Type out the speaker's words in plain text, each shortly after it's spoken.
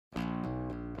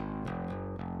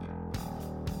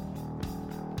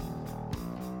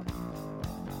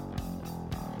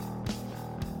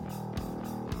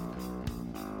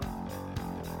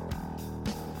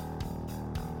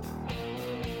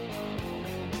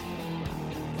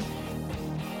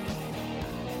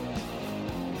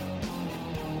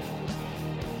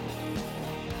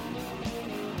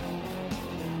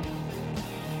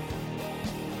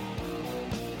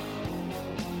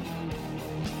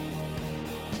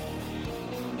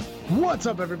What's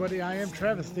up, everybody? I am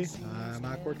Travesty. I'm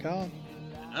Awkward Colin.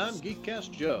 I'm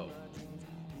Geekcast Joe.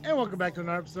 And welcome back to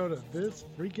another episode of This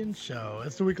Freaking Show.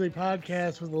 It's the weekly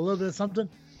podcast with a little bit of something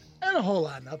and a whole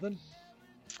lot of nothing.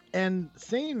 And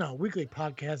saying a weekly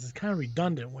podcast is kind of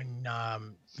redundant when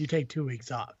you take 2 weeks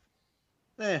off.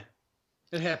 It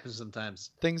happens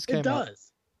sometimes. Things came It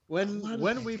does.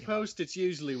 When we post, it's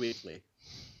usually weekly.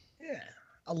 Yeah.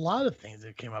 A lot of things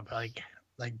that came up, like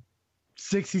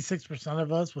 66%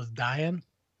 of us was dying.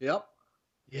 Yep.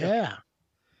 Yeah.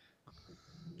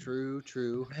 True.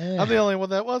 Man. I'm the only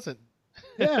one that wasn't.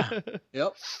 Yeah.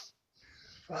 Yep.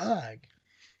 Fuck.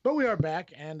 But we are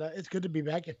back, and it's good to be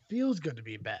back. It feels good to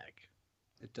be back.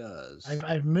 It does.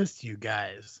 I've missed you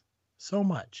guys so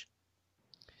much.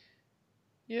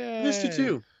 Yeah. Missed you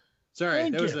too. Sorry,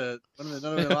 Thank that was you.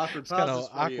 another awkward It's kind pauses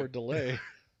of for you. awkward delay.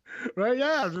 Right?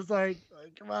 Yeah. I'm just like,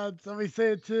 come on, somebody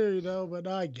say it too, but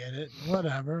I get it.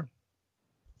 Whatever.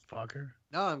 Fucker.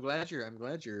 No, I'm glad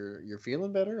you're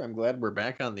feeling better. I'm glad we're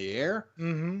back on the air.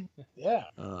 Mm-hmm. Yeah.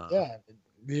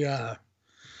 Yeah.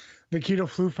 The keto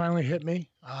flu finally hit me,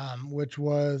 which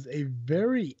was a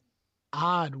very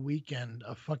odd weekend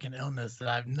of fucking illness that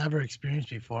I've never experienced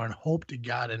before, and hope to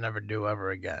God I never do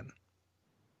ever again.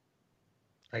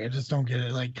 Like, I just don't get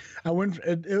it. Like,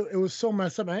 it was so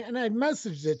messed up. And I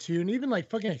messaged it to you, and even like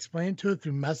fucking explained to it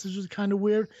through messages was kind of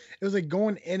weird. It was like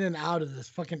going in and out of this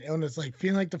fucking illness, like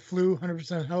feeling like the flu,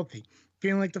 100% healthy,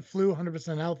 feeling like the flu,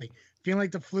 100% healthy, feeling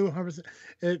like the flu, 100%.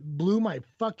 It blew my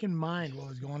fucking mind what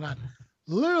was going on.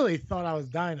 Literally thought I was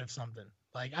dying of something.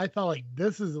 Like, I thought like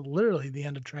this is literally the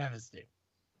end of travesty.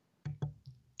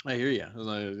 I hear you. It was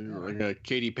like a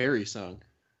Katy Perry song.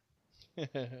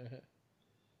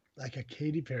 Like a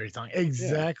Katy Perry song.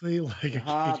 Exactly like You're a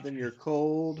hot, Katy then you're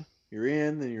cold. You're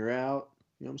in, then you're out.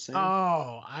 You know what I'm saying?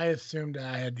 Oh, I assumed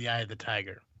I had the eye of the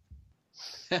tiger.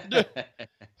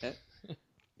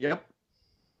 Yep.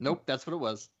 Nope, that's what it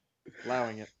was.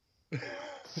 Allowing it.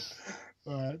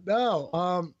 No.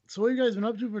 So what have you guys been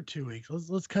up to for 2 weeks?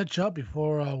 Let's catch up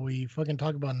before we fucking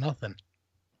talk about nothing.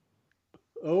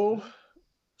 Oh,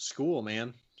 school,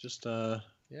 man. Just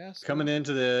Yeah. coming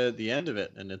into the end of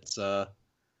it, and it's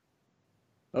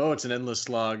it's an endless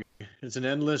slog. It's an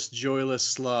endless, joyless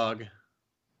slog.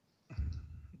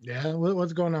 Yeah,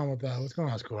 what's going on with what's going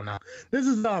on with school now? This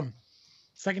is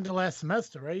second to last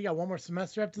semester, right? You got one more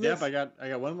semester after this? Yep, I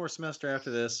got one more semester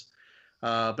after this.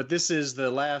 But this is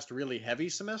the last really heavy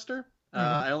semester.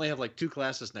 I only have like 2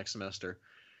 classes next semester.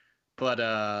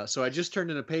 But so I just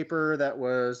turned in a paper that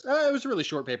was it was a really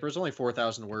short paper. It was only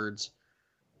 4,000 words.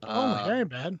 Oh my, that ain't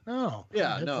bad. No.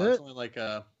 Yeah, that's no, it. it's only like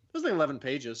it was like 11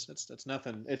 pages. It's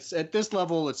nothing. It's at this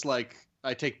level. It's like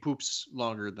I take poops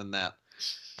longer than that,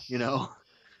 you know.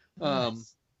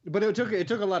 Nice. But it took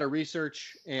a lot of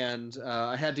research, and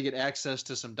I had to get access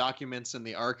to some documents in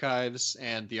the archives,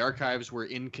 and the archives were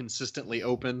inconsistently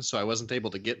open, so I wasn't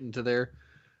able to get into there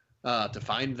to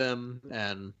find them,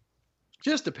 and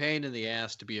just a pain in the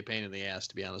ass to be a pain in the ass,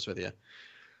 to be honest with you.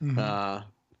 Mhm.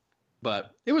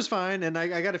 But it was fine, and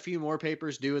I got a few more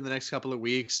papers due in the next couple of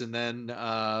weeks, and then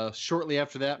shortly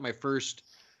after that, my first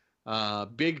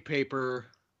big paper,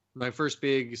 my first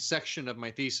big section of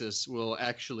my thesis will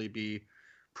actually be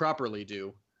properly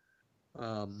due.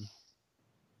 And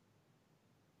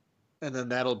then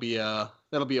that'll be a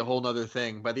whole nother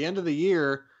thing. By the end of the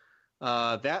year,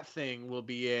 that thing will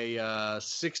be a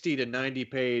 60 to 90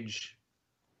 page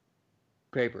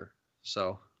paper.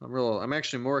 So I'm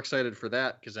actually more excited for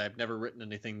that because I've never written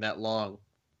anything that long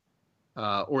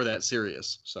or that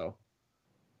serious. So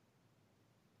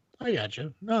I got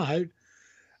you. No,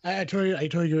 I told you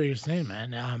what you're saying,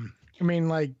 man. I mean,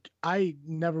 like, I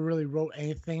never really wrote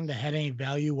anything that had any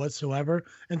value whatsoever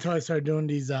until I started doing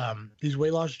these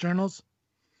weight loss journals.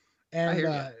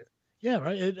 And yeah,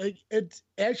 right. It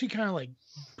actually kind of like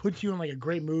puts you in like a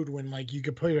great mood when like you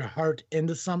could put your heart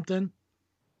into something.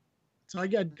 So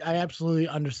I absolutely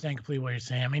understand completely what you're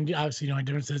saying. I mean, obviously, the only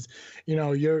difference is,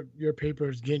 your paper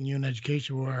is getting you an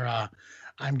education where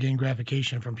I'm getting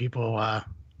gratification from people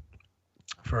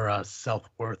for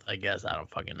self-worth, I guess. I don't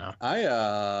fucking know.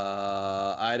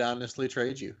 I'd honestly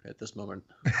trade you at this moment.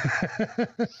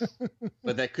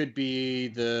 But that could be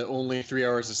the only 3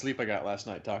 hours of sleep I got last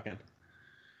night talking.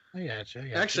 I got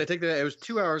you. Actually, I think that it was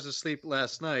 2 hours of sleep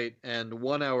last night and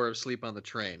 1 hour of sleep on the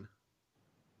train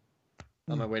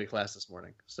on my way to class this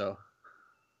morning. So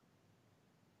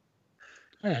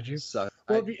I got you. So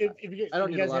Well, I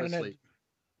don't need a lot of sleep.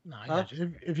 No, I got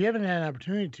you. If you haven't had an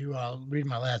opportunity to read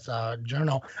my last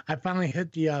journal, I finally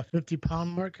hit the 50-pound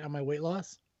mark on my weight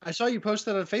loss. I saw you post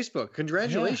that on Facebook.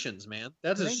 Congratulations, man.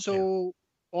 That is Thank so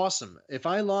awesome. If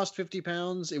I lost 50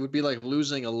 pounds, it would be like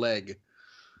losing a leg.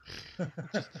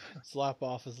 Slap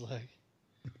off his leg.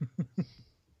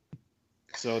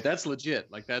 So that's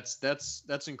legit. Like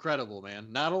that's incredible,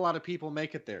 man. Not a lot of people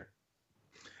make it there.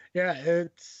 Yeah,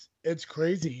 it's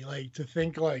crazy. Like to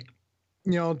think like,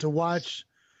 to watch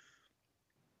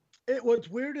it. What's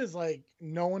weird is like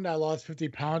knowing that I lost 50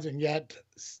 pounds and yet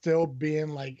still being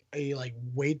like a like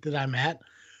weight that I'm at.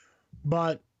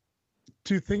 But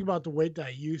to think about the weight that I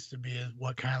used to be is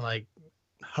what kind of like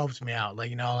helps me out.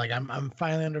 Like, like I'm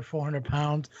finally under 400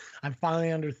 pounds. I'm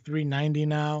finally under 390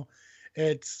 now.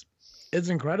 It's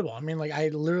incredible. I mean, like I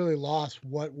literally lost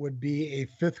what would be a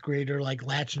fifth grader like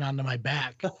latching onto my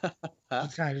back. It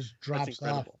kind of just drops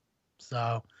off.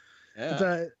 So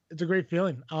yeah. it's a great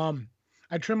feeling.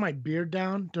 I trimmed my beard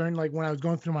down during like when I was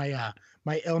going through my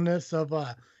my illness of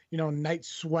night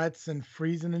sweats and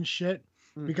freezing and shit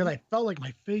because I felt like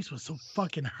my face was so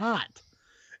fucking hot.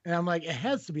 And I'm like, it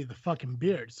has to be the fucking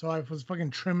beard. So I was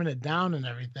fucking trimming it down and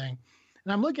everything.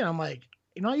 And I'm looking, I'm like,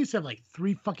 I used to have like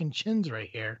 3 fucking chins right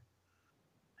here.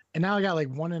 And now I got like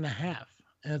 1.5.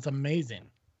 And it's amazing.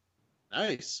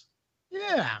 Nice.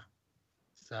 Yeah.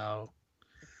 So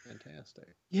fantastic.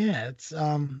 Yeah, it's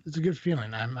a good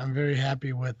feeling. I'm very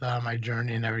happy with my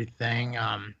journey and everything.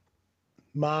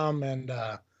 Mom and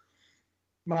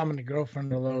the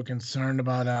girlfriend are a little concerned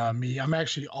about me. I'm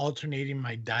actually alternating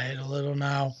my diet a little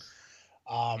now.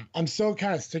 I'm still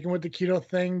kind of sticking with the keto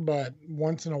thing, but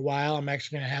once in a while, I'm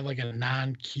actually gonna have like a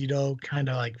non-keto kind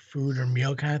of like food or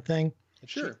meal kind of thing.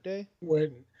 Sure. Cheat day.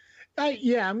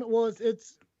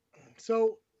 It's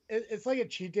so it's like a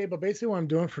cheat day, but basically what I'm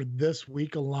doing for this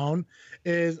week alone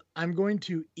is I'm going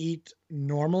to eat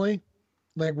normally,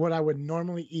 like what I would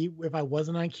normally eat if I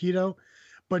wasn't on keto,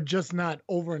 but just not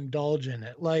overindulge in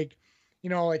it. Like,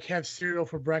 like have cereal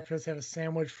for breakfast, have a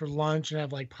sandwich for lunch, and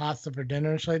have like pasta for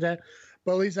dinner and shit like that.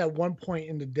 But at least at one point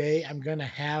in the day, I'm gonna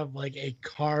have like a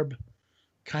carb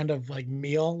kind of like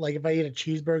meal. Like if I eat a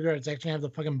cheeseburger, it's actually have the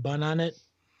fucking bun on it.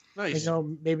 Nice.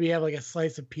 Maybe have like a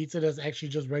slice of pizza that's actually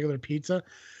just regular pizza.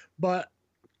 But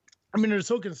I mean, they're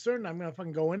so concerned I'm gonna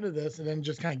fucking go into this and then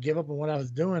just kind of give up on what I was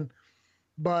doing.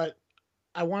 But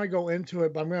I want to go into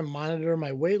it, but I'm gonna monitor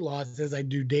my weight loss as I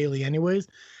do daily, anyways.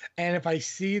 And if I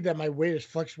see that my weight is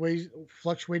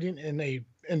fluctuating and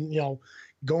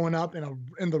going up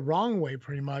in the wrong way,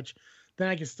 pretty much, then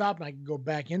I can stop and I can go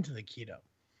back into the keto.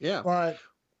 Yeah. But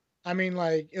I mean,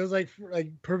 like it was like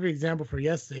perfect example for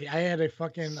yesterday. I had a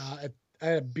fucking I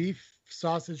had a beef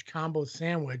sausage combo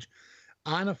sandwich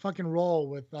on a fucking roll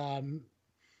with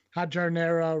hot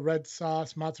giardiniera, red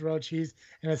sauce, mozzarella cheese,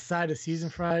 and a side of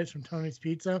seasoned fries from Tony's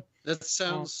Pizza. That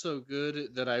sounds so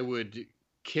good that I would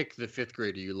kick the 5th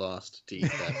grader you lost to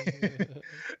eat that.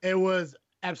 It was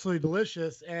absolutely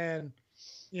delicious, and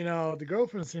the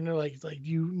girlfriend's sitting there like, it's like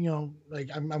like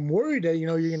I'm worried that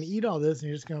you're gonna eat all this and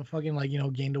you're just gonna fucking like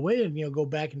gain the weight and go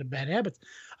back into bad habits.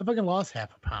 I fucking lost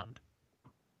half a pound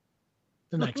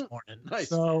the next morning. Nice.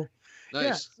 So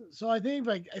nice. yeah, so I think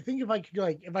if I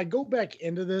could if I go back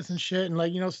into this and shit and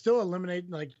like still eliminate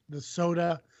like the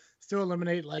soda, still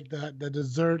eliminate like the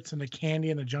desserts and the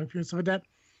candy and the junk food and stuff like that.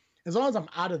 As long as I'm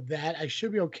out of that, I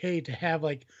should be okay to have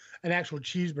like an actual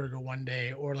cheeseburger one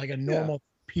day or like a normal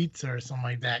pizza or something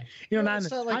like that.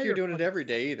 It's not like you're doing it every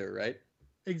day either, right?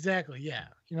 Exactly. Yeah.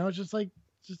 It's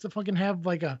just to fucking have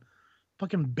like a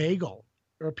fucking bagel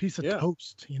or a piece of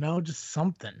toast. Just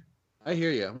something. I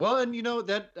hear you. Well, and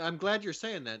that I'm glad you're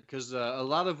saying that because a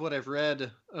lot of what I've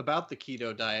read about the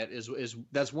keto diet is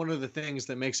that's one of the things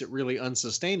that makes it really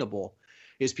unsustainable.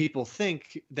 Is people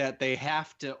think that they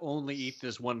have to only eat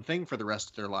this one thing for the rest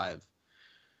of their life.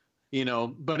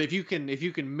 But if you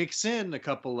can mix in a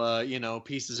couple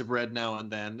pieces of bread now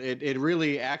and then, it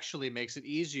really actually makes it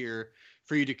easier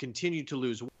for you to continue to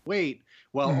lose weight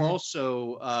while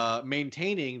also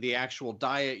maintaining the actual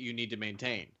diet you need to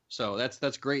maintain. So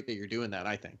that's great that you're doing that,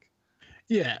 I think.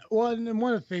 Yeah, well, and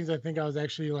one of the things I think I was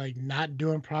actually like not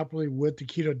doing properly with the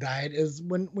keto diet is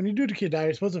when you do the keto diet,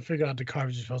 you're supposed to figure out the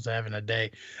carbs you're supposed to have in a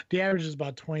day. The average is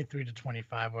about 23 to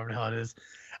 25, whatever the hell it is.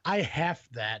 I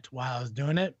halved that while I was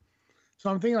doing it. So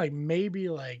I'm thinking maybe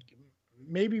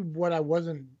what I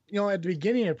wasn't, at the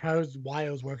beginning, it probably was why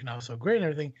I was working out so great and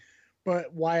everything,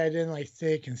 but why I didn't like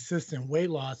stay consistent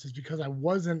weight loss is because I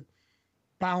wasn't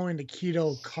following the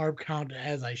keto carb count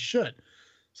as I should.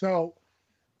 So,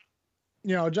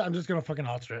 I'm just going to fucking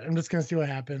alter it. I'm just going to see what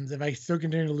happens. If I still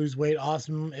continue to lose weight,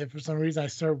 awesome. If for some reason I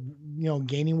start,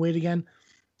 gaining weight again,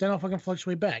 then I'll fucking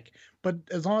fluctuate back. But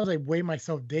as long as I weigh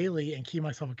myself daily and keep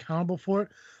myself accountable for it,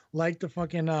 like the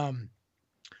fucking,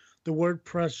 the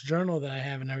WordPress journal that I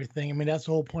have and everything. I mean, that's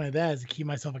the whole point of that is to keep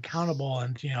myself accountable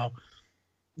and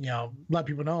let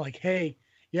people know like, hey,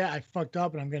 yeah, I fucked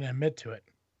up and I'm going to admit to it.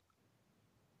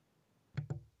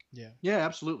 Yeah. Yeah,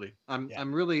 absolutely. Yeah.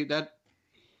 I'm really that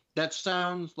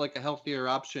sounds like a healthier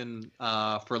option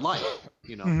for life,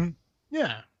 you know. Mhm.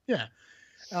 Yeah, yeah.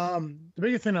 The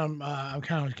biggest thing I'm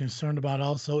kind of concerned about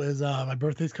also is my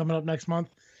birthday's coming up next month,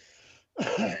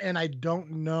 and I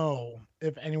don't know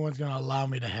if anyone's gonna allow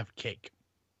me to have cake.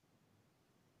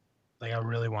 Like I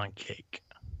really want cake.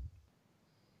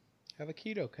 Have a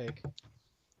keto cake.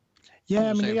 Yeah, I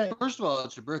I'm mean, saying, yeah, first of all,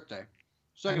 it's your birthday.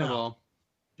 Second of know. all,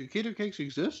 do keto cakes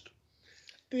exist?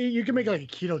 You can make like a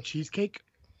keto cheesecake.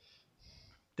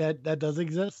 That does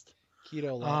exist.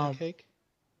 Keto lava Um, cake.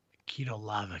 Keto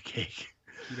lava cake.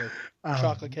 Keto Um,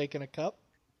 chocolate cake in a cup.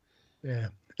 Yeah,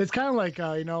 it's kind of like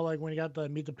like when you got the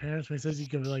Meet the Parents, when he says you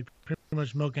can like pretty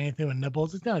much milk anything with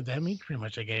nipples. It's kind of like that. I mean, pretty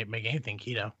much I can make anything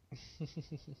keto.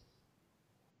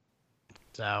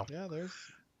 So Yeah, there's.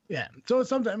 yeah, so it's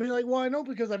something. I mean, like, well, I know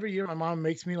because every year my mom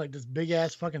makes me like this big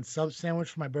ass fucking sub sandwich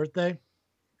for my birthday,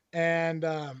 and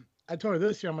I told her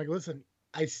this year, I'm like, listen,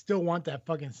 I still want that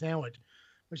fucking sandwich,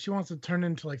 but she wants to turn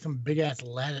into like some big ass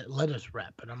lettuce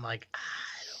wrap, and I'm like,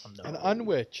 I don't An know.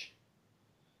 unwich.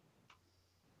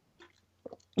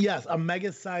 Yes, a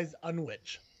mega sized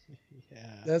unwich.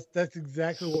 Yeah. That's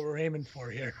exactly what we're aiming for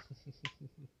here.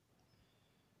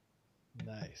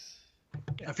 Nice.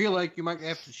 I feel like you might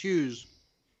have to choose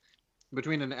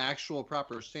between an actual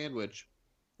proper sandwich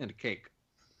and a cake.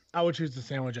 I would choose the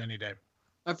sandwich any day.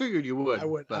 I figured you would.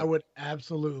 I would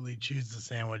absolutely choose the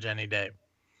sandwich any day.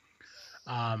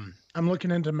 I'm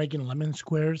looking into making lemon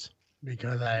squares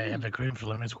because I have a craving for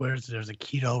lemon squares. There's a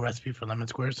keto recipe for lemon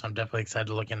squares, so I'm definitely excited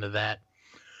to look into that.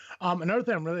 Another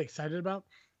thing I'm really excited about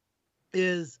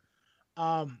is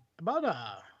about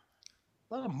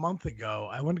a month ago,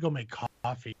 I went to go make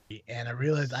coffee, and I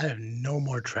realized I have no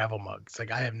more travel mugs.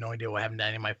 Like I have no idea what happened to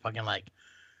any of my fucking like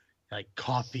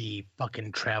coffee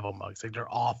fucking travel mugs. Like they're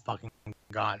all fucking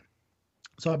gone.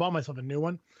 So I bought myself a new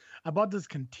one. I bought this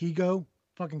Contigo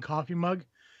fucking coffee mug,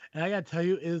 and I gotta tell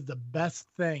you, it is the best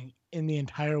thing in the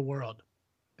entire world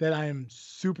that I am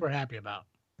super happy about.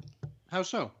 How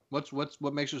so?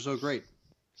 What makes it so great?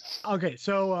 Okay,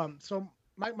 so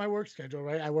my work schedule,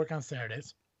 right? I work on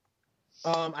Saturdays.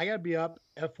 I gotta be up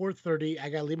at 4:30. I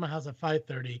gotta leave my house at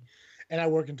 5:30, and I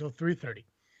work until 3:30.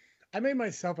 I made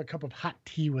myself a cup of hot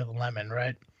tea with lemon,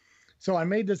 right? So I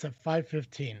made this at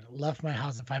 5:15. Left my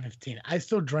house at 5:15. I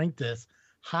still drank this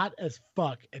hot as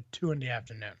fuck at 2 in the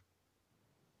afternoon.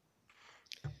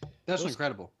 That's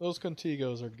incredible. Those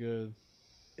Contigos are good.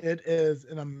 It is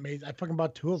an amazing. I fucking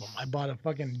bought two of them. I bought a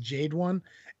fucking jade one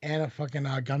and a fucking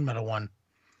gunmetal one,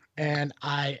 and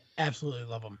I absolutely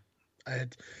love them.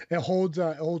 It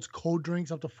holds cold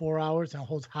drinks up to 4 hours and it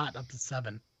holds hot up to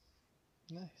 7.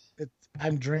 Nice.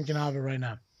 I'm drinking out of it right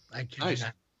now. I kid Nice. you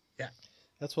not. Yeah,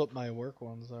 That's what my work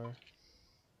ones are.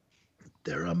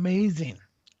 they're amazing.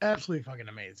 Absolutely fucking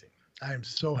amazing. I am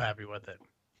so happy with it.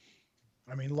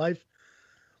 I mean, life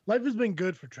has been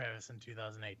good for Travis in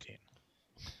 2018.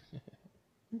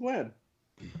 I'm glad.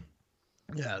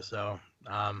 Yeah, so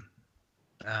I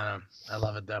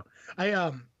love it though. I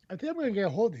think I'm gonna get a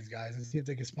hold of these guys and see if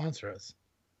they can sponsor us.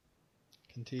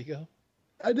 Contigo.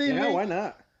 Why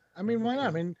not? I mean, why not?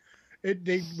 I mean, we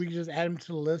can just add them to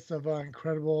the list of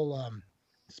incredible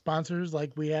sponsors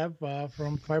like we have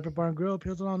from Fire Pit Bar and Grill,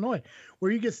 Pilsen, Illinois,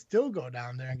 where you can still go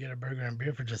down there and get a burger and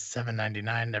beer for just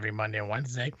 $7.99 every Monday and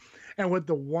Wednesday. And with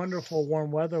the wonderful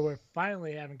warm weather we're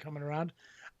finally having coming around,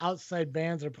 outside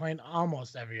bands are playing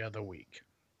almost every other week.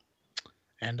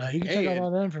 And you can check out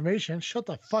all that information. Shut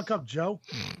the fuck up, Joe.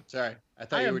 Sorry, I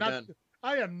thought you were done.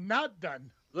 I am not done.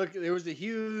 Look, there was a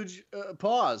huge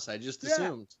pause. I just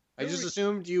assumed. I just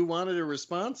assumed you wanted a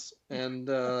response, and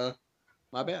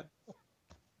my bad.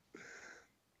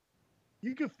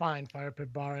 You can find Fire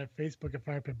Pit Bar at Facebook at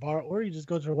Fire Pit Bar, or you just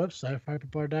go to our website,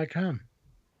 firepitbar.com.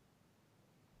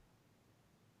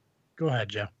 Go ahead,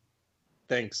 Joe.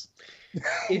 Thanks.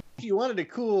 If you wanted a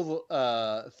cool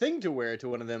thing to wear to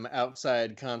one of them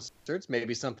outside concerts,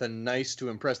 maybe something nice to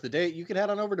impress the date, you can head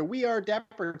on over to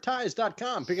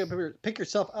wearedapperties.com. Pick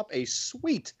yourself up a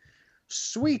sweet,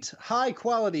 high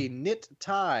quality knit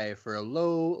tie for a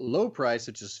low price,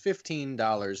 which is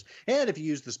 $15. And if you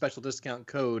use the special discount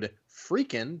code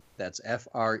FREAKIN, that's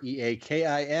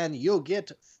FREAKIN, you'll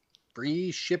get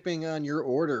free shipping on your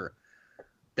order.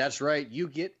 That's right, you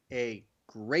get a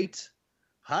great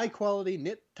high-quality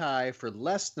knit tie for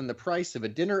less than the price of a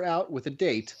dinner out with a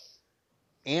date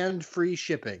and free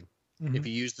shipping. if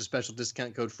you use the special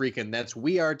discount code FREAKIN. That's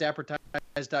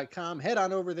wearedapperties.com. Head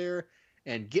on over there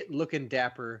and get looking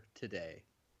dapper today.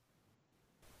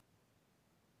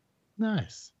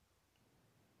 Nice.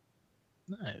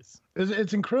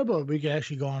 It's incredible we can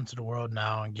actually go onto the world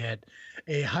now and get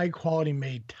a high quality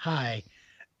made Thai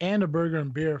and a burger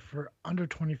and beer for under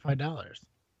 $25.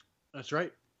 That's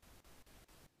right.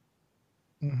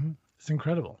 It's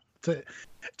incredible.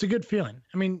 It's a good feeling.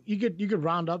 I mean, you could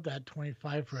round up that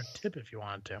 25 for a tip if you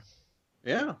wanted to.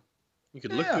 Yeah. You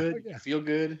could look good, feel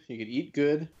good, you could eat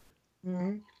good.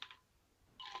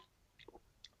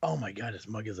 Oh my god, this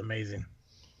mug is amazing.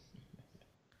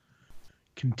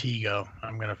 Contigo.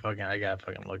 I gotta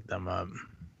fucking look them up.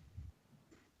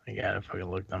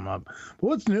 But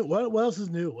what's new? What else is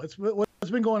new? What's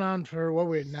been going on for what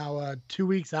we're now 2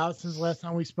 weeks out since the last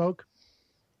time we spoke?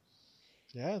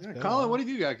 Yeah, Colin, what have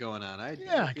you got going on? I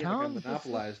Colin, like I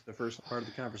monopolized the first part of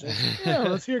the conversation. Yeah,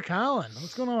 let's hear Colin.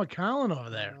 What's going on with Colin over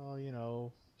there?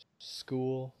 Oh,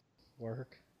 school,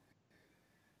 work.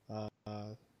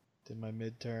 Did my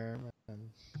midterm and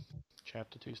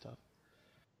chapter 2 stuff.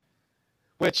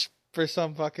 Which, for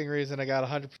some fucking reason, I got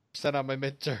 100% on my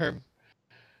midterm.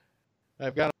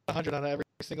 I've got 100 on every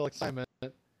single assignment,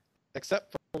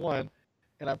 except for one,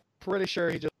 and I'm pretty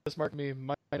sure he just marked me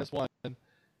 -1,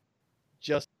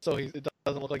 just so it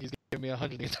doesn't look like he's giving me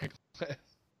 100 the entire class.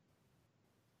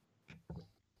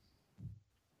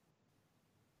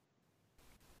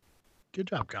 Good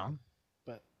job, Colin.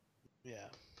 But, yeah,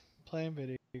 playing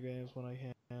video games when I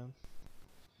can.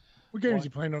 What games are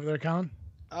you playing over there, Colin?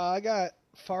 I got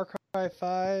Far Cry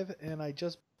 5, and I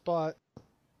just bought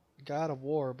God of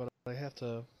War, but I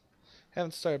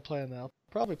haven't started playing that. I'll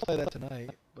probably play that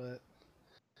tonight, but...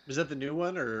 Is that the new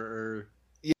one, or...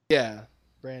 Yeah,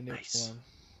 brand new one.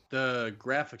 The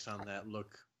graphics on that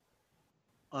look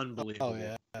unbelievable. Oh,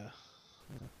 yeah.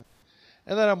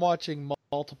 And then I'm watching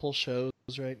multiple shows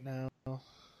right now. So,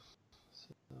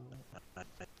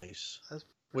 nice.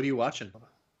 What are you watching?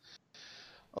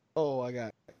 Oh, I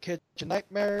got Kitchen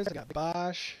Nightmares, I got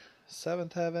Bosch,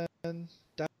 Seventh Heaven,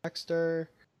 Dexter,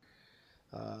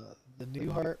 the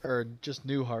Newhart, or just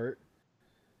Newhart,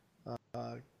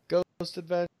 Ghost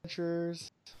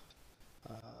Adventures,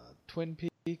 Twin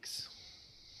Peaks.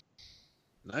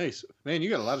 Nice. Man, you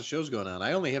got a lot of shows going on.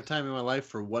 I only have time in my life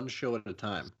for one show at a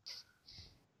time.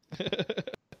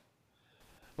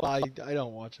 Well, I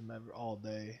don't watch them all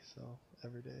day, so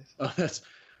every day. So. Oh, that's...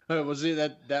 Well, see,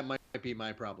 that might be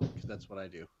my problem, because that's what I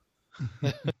do.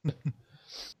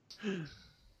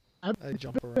 I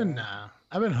jump around.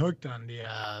 I've been hooked on the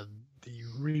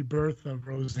rebirth of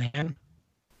Roseanne.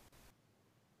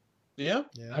 Yeah?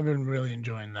 I've been really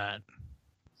enjoying that.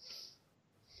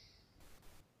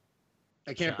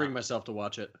 I can't bring myself to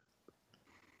watch it.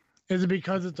 Is it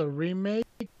because it's a remake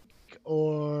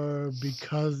or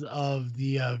because of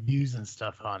the views and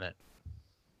stuff on it?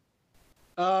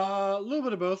 A little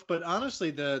bit of both, but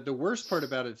honestly, the worst part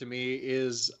about it to me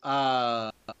is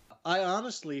I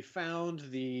honestly found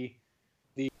the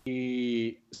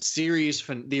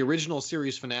original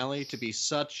series finale to be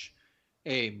such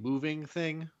a moving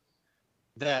thing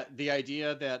that the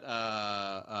idea that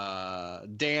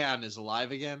Dan is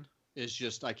alive again is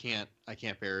just I can't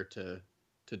bear to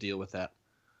deal with that.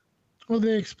 Well,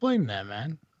 they explain that,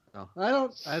 man. No, I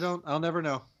don't. I'll never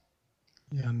know.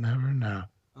 You'll never know.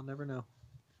 I'll never know.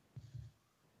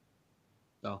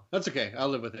 No, that's okay. I'll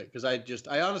live with it because I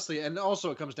honestly, and also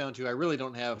it comes down to I really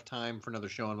don't have time for another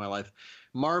show in my life.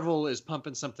 Marvel is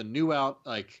pumping something new out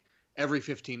like every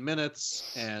 15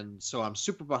 minutes, and so I'm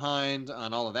super behind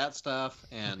on all of that stuff.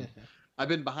 And I've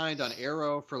been behind on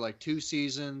Arrow for like 2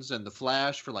 seasons and The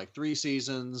Flash for like 3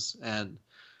 seasons, and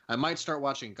I might start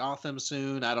watching Gotham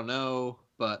soon. I don't know,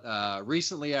 but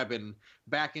recently I've been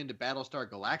back into Battlestar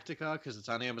Galactica because it's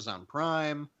on Amazon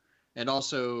Prime, and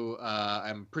also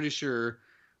I'm pretty sure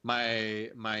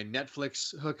my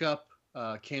Netflix hookup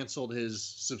canceled his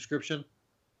subscription.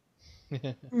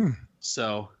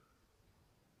 So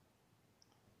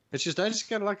it's just I just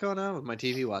got a lot going on with my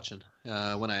TV watching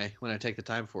when I take the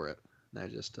time for it. And I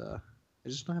just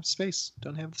don't have space.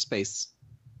 Don't have the space.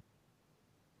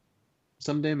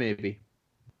 Someday maybe.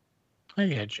 I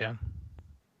get you.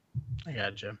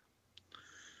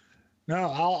 No,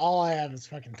 all I have is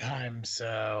fucking time,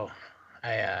 so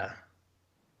I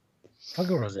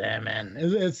fucking Roseanne, man.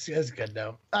 It's good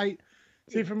though. I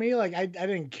see for me, like I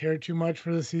didn't care too much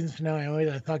for the season finale.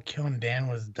 I thought killing Dan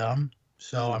was dumb,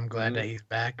 so I'm glad that he's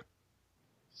back.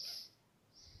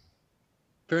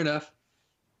 Fair enough.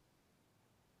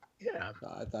 Yeah,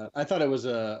 I thought it was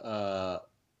an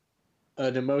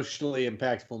emotionally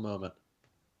impactful moment.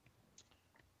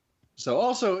 So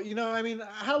also, I mean,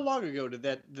 how long ago did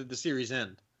the series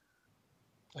end?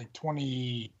 Like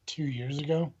 22 years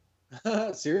ago.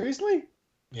 Seriously?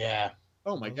 Yeah.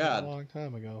 Oh my That was a God. long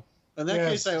time ago. In that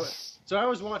Yes. case, I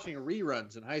was watching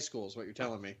reruns in high school. Is what you're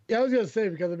telling me? Yeah, I was gonna say,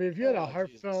 because I mean, if you had a Oh,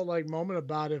 heartfelt Jesus. like moment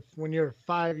about it when you're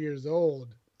 5 years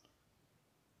old,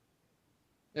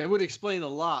 It would explain a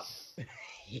lot.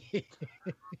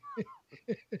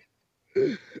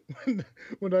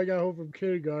 when I got home from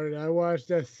kindergarten, I watched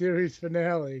that series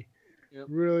finale. Yep.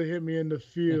 Really hit me in the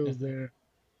feels there.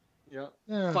 Yeah.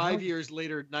 Yeah, 5 years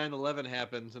later, 9/11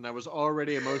 happened, and I was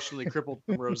already emotionally crippled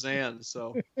from Roseanne.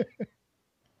 So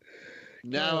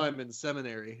now Yeah. I'm in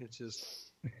seminary. It's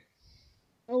just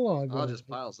How long ago? all just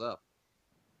piles up.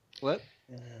 What?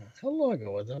 How long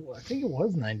ago was it? I think it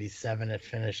was 97. It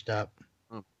finished up.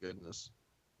 Oh goodness.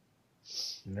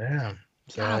 Yeah.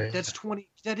 God, So, that's 20.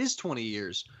 That is 20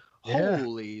 years. Yeah.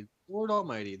 Holy Lord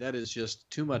Almighty, that is just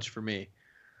too much for me.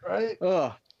 right.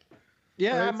 Ugh.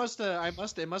 Yeah, Right. it must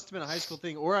have been a high school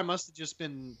thing, or I must have just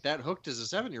been that hooked as a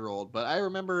 7-year-old. But I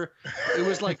remember it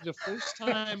was like the first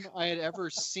time I had ever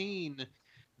seen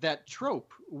that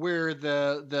trope where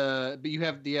you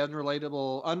have the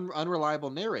unreliable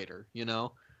narrator,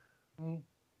 Mm.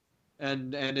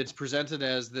 and it's presented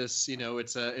as this,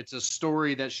 it's a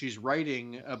story that she's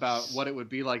writing about what it would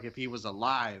be like if he was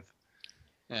alive,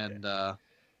 and I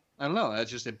don't know,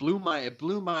 it blew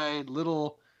my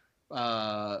little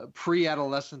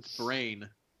pre-adolescent brain.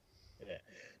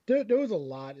 There was a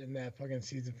lot in that fucking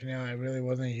season finale I really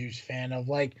wasn't a huge fan of.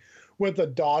 Like with the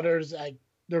daughters,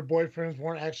 their boyfriends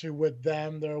weren't actually with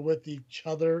them; they're with each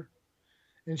other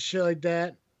and shit like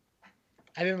that.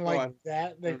 I didn't like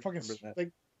that. They fucking that.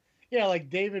 like, yeah, like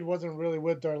David wasn't really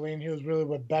with Darlene; he was really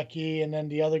with Becky, and then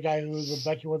the other guy who was with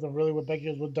Becky wasn't really with Becky; he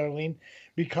was with Darlene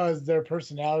because their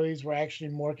personalities were actually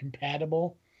more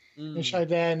compatible and shit like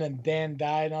that. And then Dan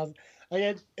died, and I was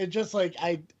like, it just like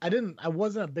I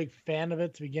wasn't a big fan of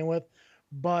it to begin with,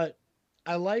 but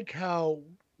I like how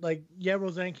like yeah,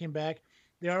 Roseanne came back.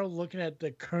 They are looking at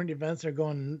the current events that are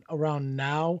going around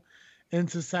now in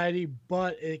society,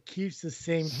 but it keeps the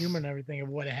same humor and everything of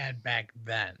what it had back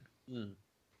then.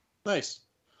 Nice.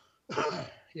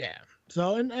 Yeah.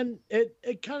 So and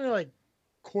it kind of like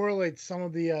correlates some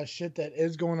of the shit that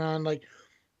is going on. Like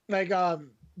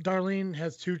Darlene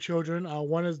has two children.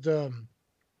 One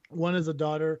is a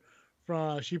daughter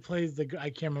from she plays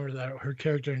I can't remember her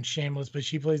character in Shameless, but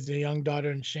she plays the young daughter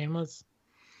in Shameless.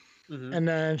 Mm-hmm. And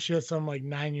then she has some like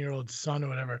 9-year-old son or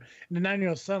whatever. And the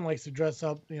 9-year-old son likes to dress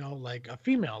up, like a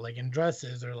female, like in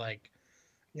dresses or like,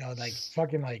 like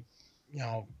fucking like,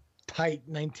 tight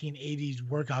 1980s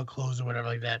workout clothes or whatever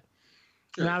like that.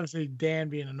 Sure. And obviously Dan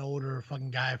being an older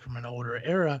fucking guy from an older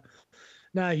era,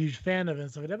 not a huge fan of it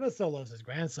and stuff like that, but still loves his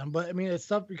grandson. But I mean, it's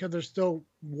tough because they're still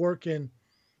working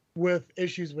with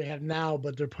issues we have now,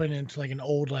 but they're putting it into like an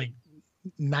old like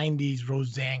 90s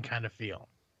Roseanne kind of feel.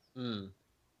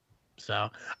 So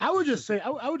I would just say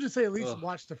at least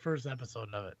watch the first episode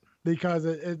of it because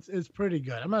it's pretty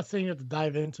good. I'm not saying you have to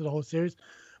dive into the whole series,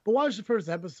 but watch the first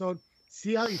episode,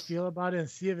 see how you feel about it, and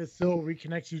see if it still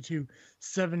reconnects you to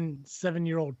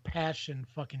 7-year-old passion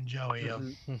fucking Joey of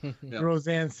Yep.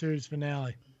 Roseanne series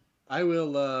finale. I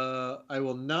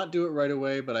will not do it right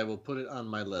away, but I will put it on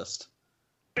my list.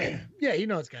 Yeah,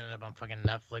 it's gonna end up on fucking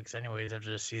Netflix anyways after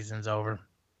the season's over.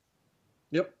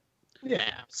 Yep.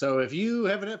 Yeah. So if you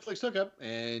have a Netflix hookup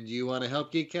and you want to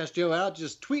help Geekcast Joe out,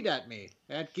 just tweet at me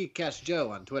at Geekcast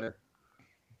Joe on Twitter.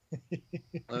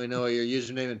 Let me know what your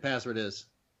username and password is,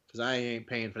 because I ain't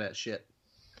paying for that shit.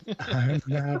 I'm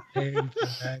not paying for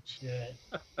that shit.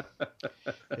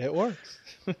 It works.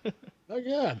 Oh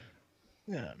yeah.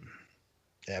 Yeah.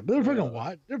 Yeah, but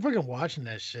they're fucking watching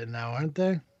that shit now, aren't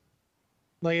they?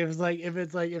 Like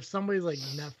if somebody's like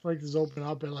Netflix is open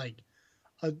up at like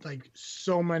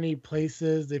so many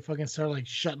places, they fucking start like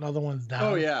shutting other ones down.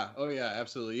 Oh yeah,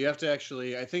 absolutely. You have to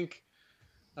actually, I think,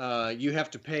 you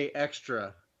have to pay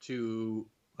extra to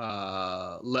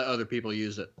let other people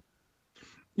use it.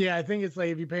 Yeah, I think it's like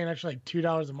if you pay an extra like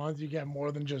 $2 a month, you get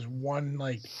more than just one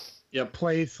like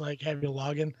place like have your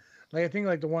login. Like I think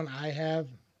like the one I have,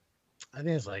 I think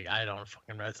it's like I don't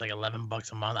fucking know. It's like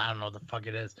 $11 a month. I don't know what the fuck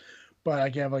it is, but I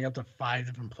can have like up to 5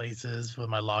 different places with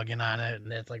my login on it,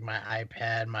 and it's like my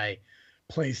iPad, my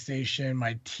PlayStation,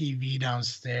 my TV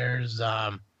downstairs,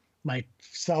 my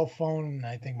cell phone, and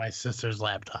I think my sister's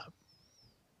laptop.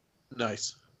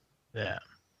 Nice. Yeah.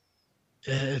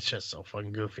 It's just so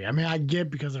fucking goofy. I mean, I get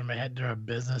because they're a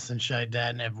business and shit like that,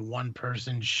 and if one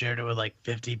person shared it with like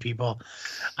 50 people,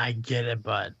 I get it,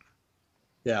 but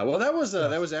yeah, well, that was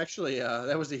actually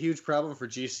that was a huge problem for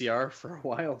GCR for a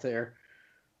while there.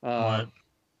 Uh,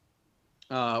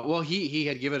 well, he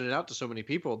had given it out to so many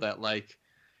people that like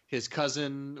his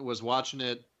cousin was watching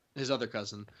it. His other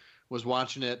cousin was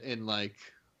watching it in like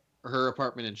her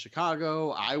apartment in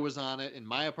Chicago. I was on it in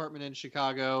my apartment in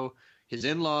Chicago. His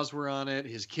in-laws were on it.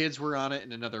 His kids were on it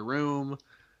in another room.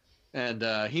 And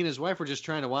he and his wife were just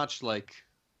trying to watch, like,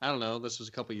 I don't know, this was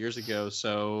a couple years ago.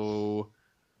 So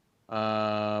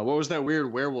what was that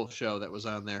weird werewolf show that was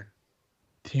on there?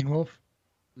 Teen Wolf?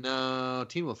 No,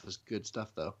 Teen Wolf is good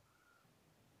stuff, though.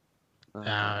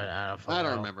 I I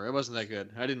don't remember. It wasn't that good.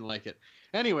 I didn't like it.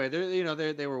 Anyway,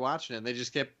 they were watching it. And they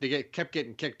just kept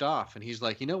getting kicked off. And he's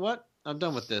like, you know what? I'm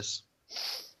done with this.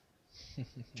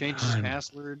 Changed his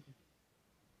password.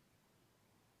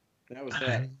 That was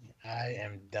that. I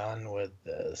am done with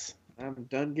this. I'm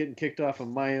done getting kicked off of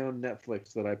my own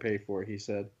Netflix that I pay for, he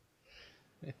said.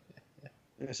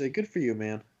 And I say, good for you,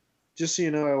 man. Just so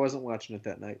you know, I wasn't watching it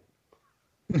that night.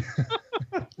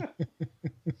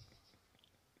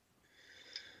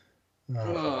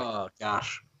 Oh,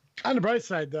 gosh. On the bright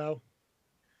side, though,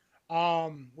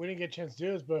 we didn't get a chance to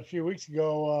do this, but a few weeks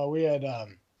ago, we had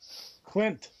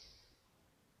Clint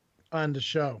on the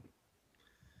show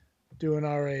doing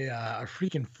our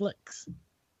freaking flicks.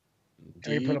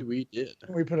 Indeed, we did.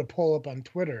 We put a poll up on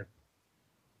Twitter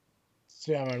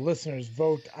to have our listeners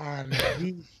vote on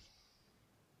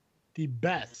the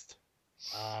best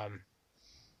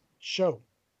show.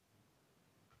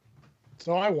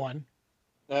 So I won.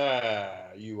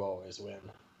 You always win.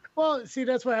 Well, see,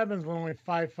 that's what happens when only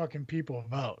 5 fucking people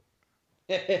vote.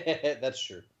 That's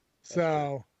true.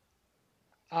 So,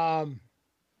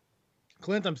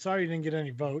 Clint, I'm sorry you didn't get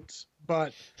any votes,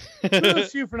 but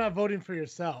kudos to you for not voting for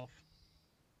yourself.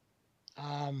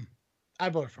 I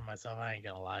voted for myself. I ain't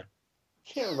gonna lie.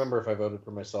 Can't remember if I voted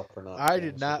for myself or not. I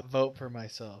did not vote for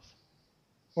myself.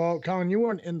 Well, Colin, you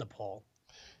weren't in the poll.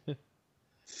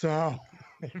 So,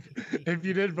 if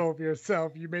you did vote for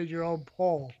yourself, you made your own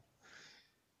poll.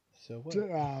 So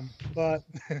what?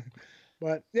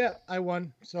 But yeah, I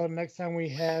won. So next time we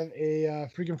have a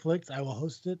freaking flicks, I will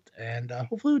host it, and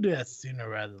hopefully we'll do that sooner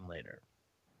rather than later.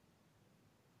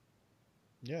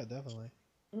 Yeah, definitely.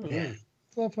 Yeah, it's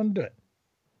a lot of fun to do it.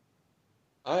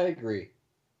 I agree.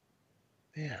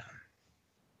 Yeah,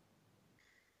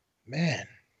 man.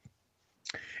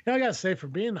 I gotta say, for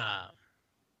being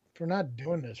for not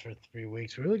doing this for 3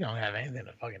 weeks, we really don't have anything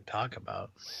to fucking talk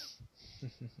about.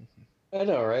 I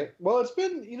know, right? Well, it's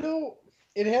been,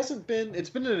 it hasn't been. It's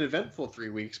been an eventful 3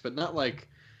 weeks, but not like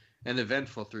an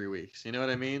eventful 3 weeks. You know what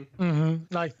I mean?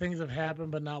 Mm-hmm. Like things have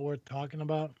happened, but not worth talking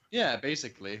about. Yeah,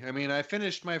 basically. I mean, I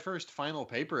finished my first final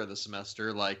paper of the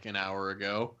semester like an hour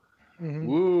ago. Mm-hmm.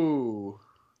 Woo!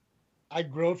 I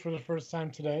grilled for the first time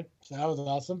today, so that was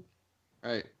awesome.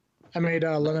 Right. I made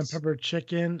lemon pepper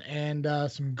chicken and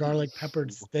some garlic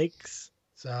peppered steaks.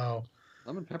 So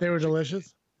Lemon pepper they were chicken.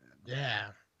 delicious. Yeah.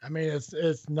 I mean,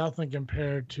 it's nothing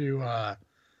compared to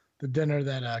the dinner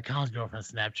that Colin's girlfriend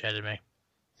Snapchatted me.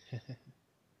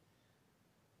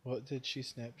 What did she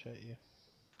Snapchat you?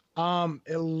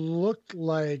 It looked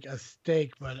like a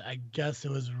steak, but I guess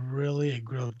it was really a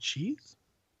grilled cheese.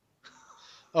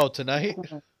 Oh, tonight?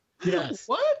 Yes.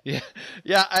 What? Yeah.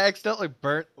 I accidentally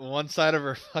burnt one side of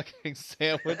her fucking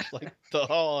sandwich, like the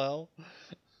whole hell.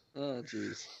 Oh,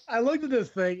 jeez. I looked at this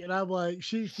thing and I'm like,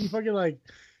 she fucking like,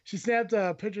 she snapped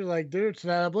a picture like dinner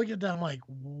tonight. I'm looking at that, I'm like,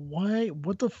 why?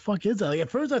 What the fuck is that? Like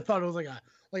at first I thought it was like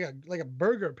a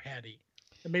burger patty,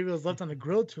 and maybe it was left on the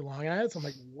grill too long. And I asked, I'm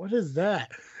like, what is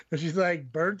that? And she's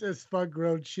like, burnt as fuck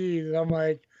grilled cheese. And I'm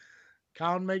like,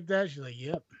 Colin make that? She's like,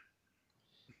 yep.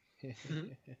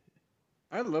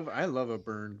 I love a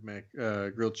burned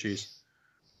grilled cheese.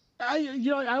 I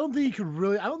don't think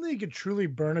you could truly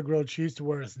burn a grilled cheese to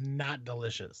where it's not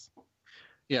delicious.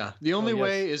 Yeah, the only yes.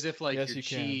 way is if like Yes, your you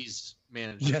can. cheese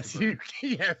manages. Yes, to burn.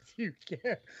 yes, you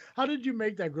can. How did you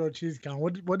make that grilled cheese,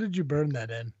 Colin? What did you burn that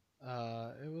in?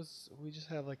 We just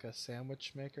have like a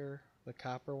sandwich maker, the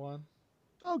copper one.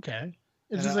 Okay.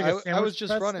 It's And just like a I was sandwich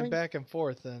just press running thing? back and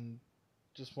forth and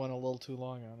just went a little too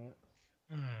long on it.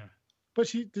 But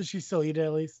did she still eat it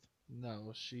at least?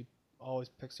 No, she always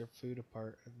picks her food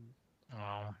apart. And...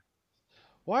 Oh.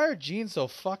 Why are jeans so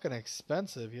fucking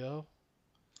expensive, yo?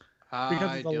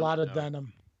 Because it's a lot of know.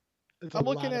 denim. It's I'm a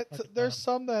looking lot of at fucking there's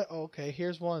denim. some that okay,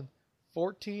 here's one.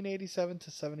 $14.87 to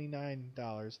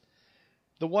 $79.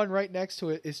 The one right next to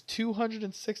it is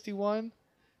 $261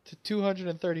 to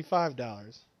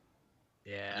 $235.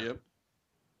 Yeah. Yep.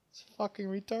 It's fucking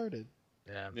retarded.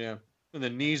 Yeah. Yeah. And the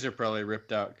knees are probably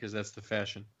ripped out because that's the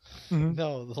fashion. Mhm.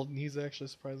 No, the knees actually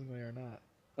surprisingly are not.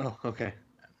 Oh, okay.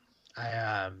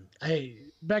 I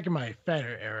back in my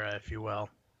fatter era, if you will,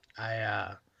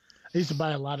 I I used to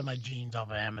buy a lot of my jeans off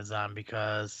of Amazon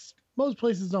because most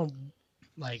places don't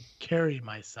like carry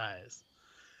my size.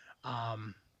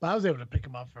 But I was able to pick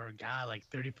them up for a guy like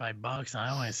 $35, and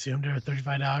I only assumed they were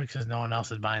 $35 because no one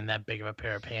else is buying that big of a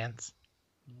pair of pants.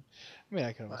 I mean,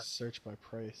 I can always But- search by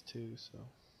price too. So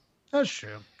That's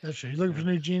true. That's true. You looking for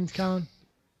new jeans, Colin?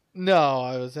 no,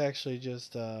 I was actually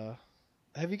just.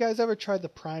 Have you guys ever tried the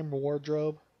Prime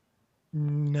wardrobe?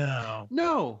 No.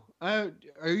 No, are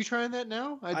you trying that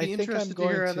now? I'd I be think I'm interested to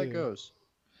hear going how that to. goes.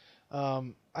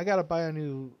 I gotta buy a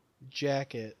new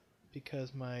jacket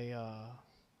because my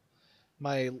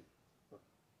fake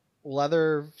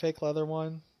leather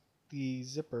one, the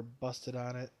zipper busted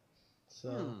on it.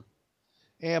 So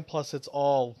and plus it's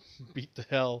all beat to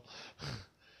hell.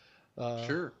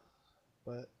 Sure.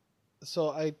 But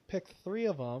so I picked 3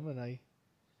 of them, and I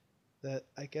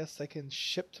guess I can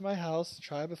ship to my house,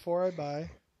 try before I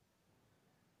buy,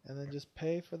 and then just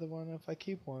pay for the one if I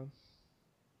keep one.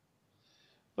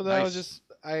 But then I was Nice. just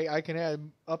I can add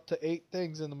up to 8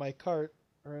 things into my cart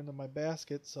or into my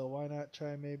basket, so why not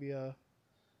try maybe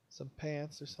some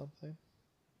pants or something?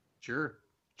 Sure.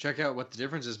 Check out what the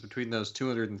difference is between those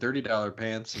 $230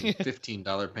 pants and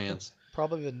 $15 pants.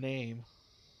 Probably the name.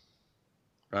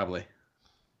 Probably.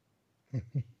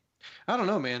 I don't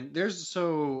know, man. There's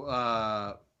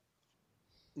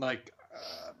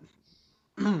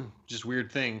just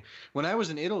weird thing. When I was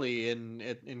in Italy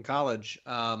in college,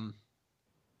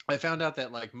 I found out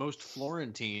that like most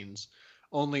Florentines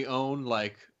only own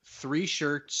like 3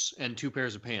 shirts and 2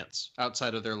 pairs of pants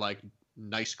outside of their like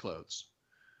nice clothes.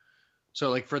 So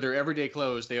like for their everyday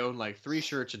clothes, they own like 3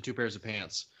 shirts and 2 pairs of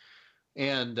pants,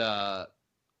 and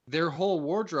their whole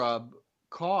wardrobe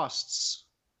costs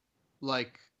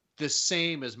like the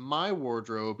same as my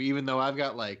wardrobe, even though I've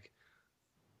got like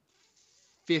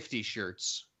 50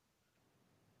 shirts.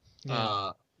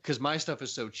 Yeah. Because my stuff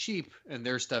is so cheap and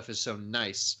their stuff is so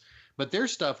nice, but their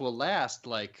stuff will last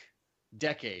like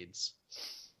decades,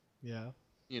 Yeah.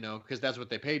 you know, because that's what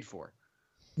they paid for.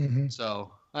 Mm-hmm.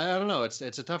 So I don't know. It's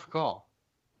a tough call.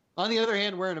 On the other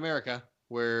hand, we're in America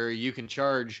where you can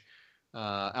charge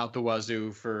out the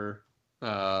wazoo for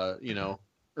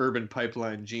Urban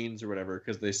Pipeline jeans or whatever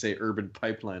because they say Urban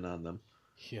Pipeline on them.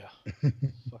 Yeah. Fucking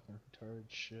retarded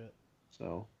shit.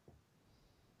 So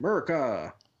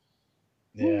America.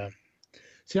 Yeah.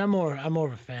 See, I'm more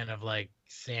of a fan of like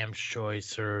Sam's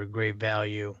Choice or Great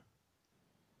Value.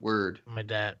 Word. My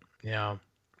dad,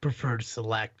 preferred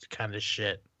select kind of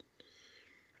shit.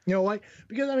 You know why?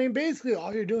 Because I mean, basically,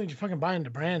 all you're doing is you're fucking buying the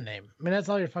brand name. I mean, that's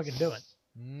all you're fucking doing.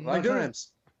 A lot Like, of there-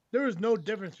 times. There is no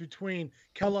difference between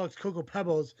Kellogg's Cocoa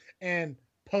Pebbles and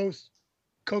Post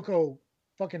Cocoa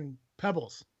fucking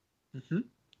Pebbles. Mm-hmm.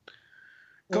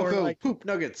 Or Cocoa like poop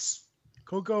nuggets.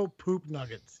 Cocoa Poop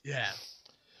Nuggets. Yeah.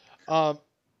 On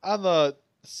the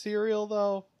cereal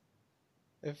though,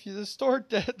 if you the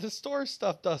store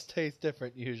stuff does taste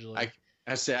different usually.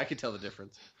 I say I can tell the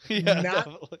difference. Yeah, Not-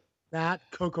 definitely. Not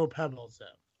Cocoa Pebbles, though.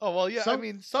 Oh well, yeah. I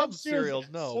mean, some cereals,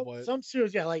 no, but some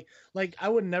cereals, yeah. Like I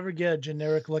would never get a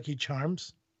generic Lucky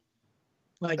Charms.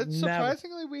 Like it's never.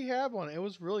 surprisingly we have one. It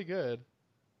was really good.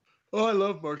 Oh, I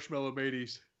love marshmallow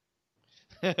babies.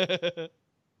 They're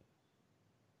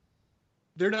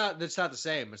not. It's not the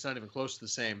same. It's not even close to the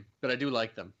same. But I do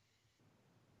like them.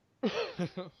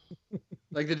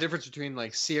 Like the difference between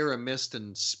like Sierra Mist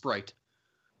and Sprite.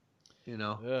 You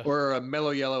know, Ugh. or a Mellow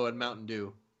Yellow and Mountain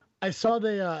Dew. I saw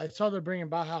they're bringing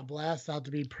Baja Blast out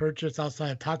to be purchased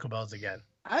outside of Taco Bell's again.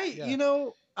 Yeah.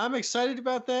 I'm excited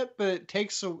about that, but it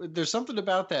takes there's something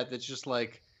about that that's just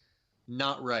like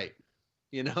not right.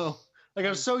 You know, like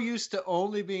I'm so used to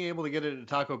only being able to get it at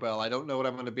Taco Bell. I don't know what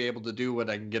I'm going to be able to do when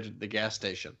I can get it at the gas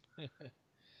station.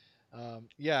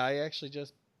 Yeah, I actually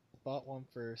just bought one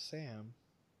for Sam.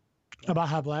 A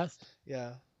Baja Blast.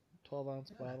 Yeah,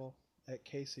 12-ounce bottle at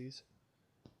Casey's.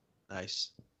 Nice.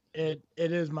 It's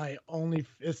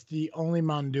the only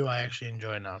Mountain Dew I actually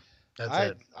enjoy now.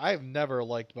 That's it. I've never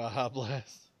liked Baja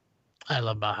Blast. I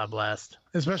love Baja Blast,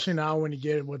 especially now when you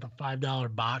get it with a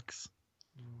 $5 box.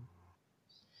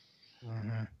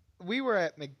 Mm-hmm. We were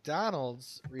at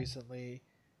McDonald's recently,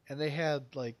 and they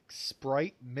had like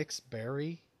Sprite mixed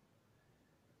berry,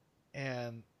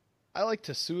 and I like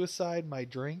to suicide my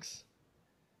drinks,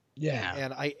 Yeah.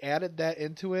 and I added that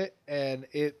into it, and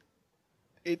it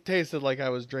tasted like I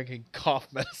was drinking cough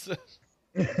medicine.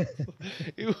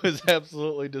 It was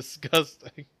absolutely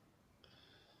disgusting.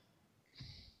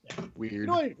 Weird. You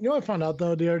know what I found out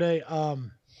though the other day?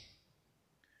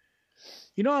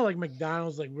 You know how like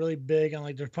McDonald's like really big on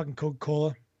like their fucking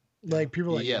Coca-Cola? Like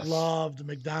people like Yes. love the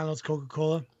McDonald's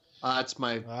Coca-Cola. It's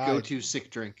my go-to sick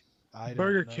drink. I don't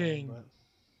Burger know, King. but-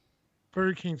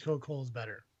 Burger King's Coca-Cola is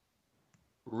better.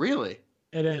 Really?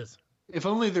 It is. If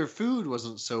only their food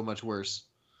wasn't so much worse.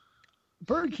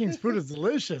 Burger King's food is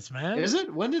delicious, man. Is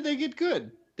it? When did they get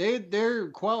good? Their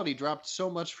quality dropped so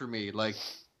much for me like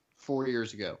 4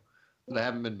 years ago that I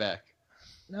haven't been back.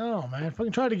 No, man.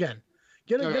 Fucking try it again.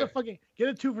 Get a 2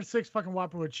 for $6 fucking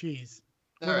Whopper with cheese.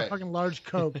 With All a right. fucking large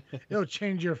Coke. It'll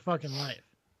change your fucking life.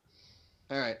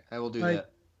 All right, I will do Like,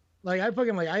 that. Like I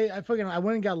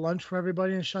went and got lunch for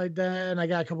everybody and shit like that, and I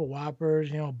got a couple Whoppers,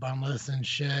 bunless and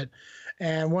shit.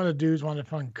 And one of the dudes wanted to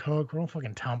fucking Coke. We don't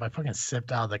fucking tell him, but I fucking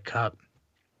sipped out of the cup.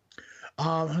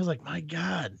 I was like, my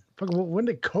God, fucking, when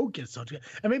did Coke get so good?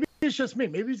 And maybe it's just me.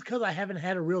 Maybe it's because I haven't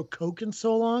had a real Coke in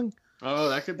so long. Oh,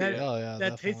 that could be That- it. Oh yeah,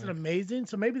 That tasted amazing.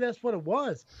 So maybe that's what it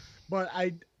was. But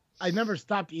I never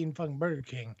stopped eating fucking Burger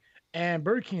King. And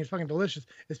Burger King is fucking delicious,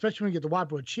 especially when you get the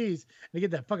Whopper with cheese. And you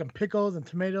get that fucking pickles and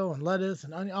tomato and lettuce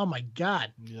and onion. Oh my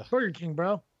God. Yeah. Burger King,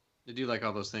 bro. I do like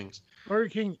all those things. Burger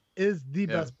King is the Yeah.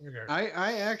 best burger.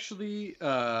 I actually,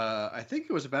 I think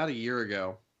it was about a year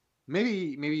ago,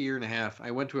 maybe a year and a half. I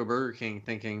went to a Burger King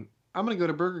thinking I'm gonna go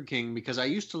to Burger King because I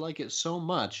used to like it so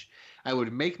much. I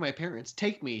would make my parents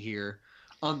take me here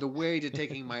on the way to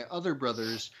taking my other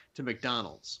brothers to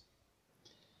McDonald's.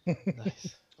 Nice. You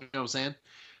know what I'm saying?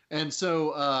 And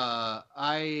so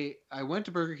I went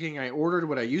to Burger King. I ordered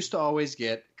what I used to always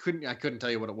get. I couldn't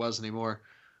tell you what it was anymore.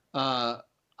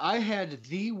 I had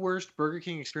the worst Burger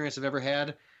King experience I've ever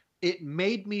had. It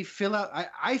made me fill out.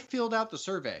 I filled out the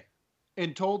survey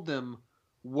and told them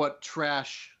what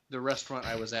trash the restaurant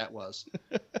I was at was.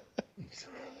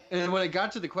 And when I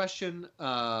got to the question,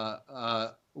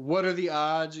 what are the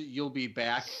odds you'll be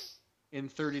back in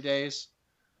 30 days?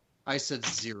 I said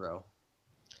 0.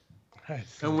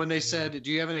 And when they said,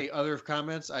 do you have any other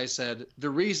comments? I said, the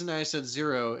reason I said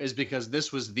 0 is because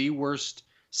this was the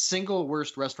single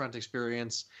worst restaurant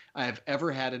experience I have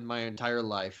ever had in my entire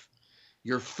life.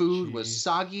 Your food was Jeez.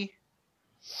 soggy,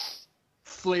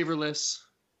 flavorless,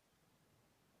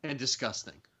 and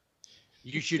disgusting.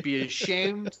 You should be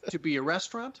ashamed to be a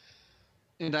restaurant,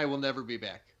 and I will never be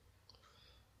back.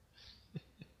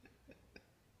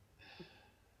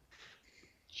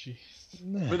 Jeez.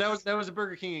 But that was a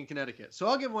Burger King in Connecticut. So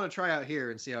I'll give one a try out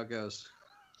here and see how it goes.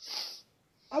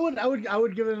 I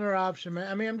would give it another option, man.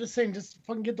 I mean, I'm just saying, just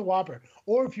fucking get the Whopper.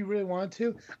 Or if you really wanted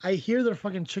to, I hear their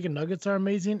fucking chicken nuggets are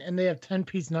amazing, and they have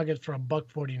 10-piece nuggets for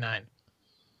 $1.49.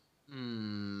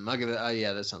 I'll give it.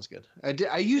 Yeah, that sounds good.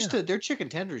 I used to. Their chicken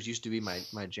tenders used to be my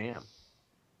jam.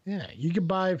 Yeah, you could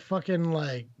buy fucking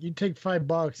you take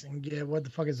 $5 and get what the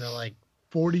fuck is it, like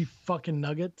 40 fucking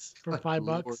nuggets for Good $5?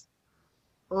 Lord.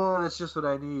 Oh, that's just what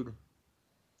I need.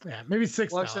 Yeah, maybe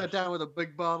 $6. Wash that down with a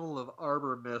big bottle of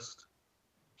Arbor Mist.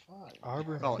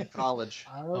 Arbor. Oh, in college.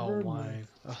 Oh Arbor my! Mist.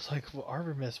 I was like, well,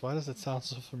 Arbor Mist. Why does it sound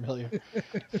so familiar?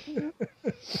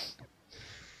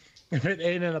 If it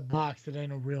ain't in a box, it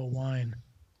ain't a real wine.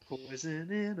 Poison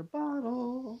in a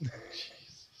bottle.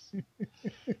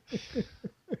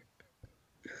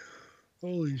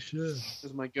 Holy shit. This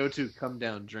is my go-to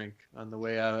come-down drink on the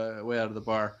way out of the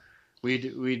bar.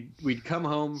 We'd come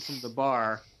home from the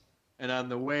bar, and on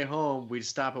the way home we'd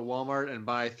stop at Walmart and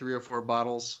buy 3 or 4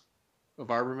 bottles of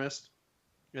Arbor Mist,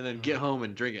 and then get home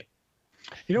and drink it.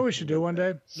 You know what we should do one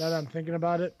day, now that I'm thinking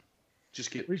about it? Just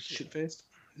get We should- shit-faced.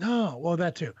 No, well,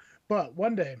 that too. But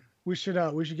one day we should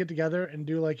get together and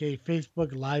do like a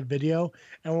Facebook live video,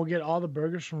 and we'll get all the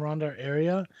burgers from around our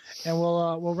area, and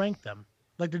we'll rank them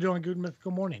like they're doing Good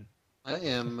Mythical Morning. I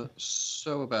am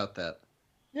so about that.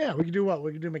 Yeah, we could do what?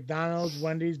 We could do McDonald's,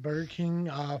 Wendy's, Burger King,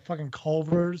 fucking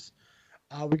Culver's.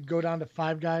 We could go down to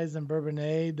Five Guys in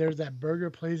Bourbonnais. There's that burger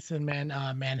place in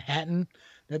Manhattan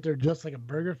that they're just like a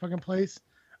burger fucking place.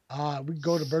 We could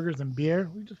go to Burgers and Beer.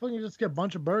 We just get a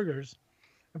bunch of burgers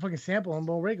and fucking sample them.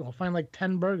 We'll rank them. We'll find like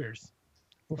 10 burgers.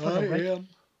 We'll fucking rank them,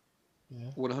 Yeah.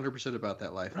 100% about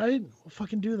that life. right? We'll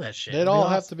fucking do that shit. They'd It'll be all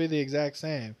have awesome. to be the exact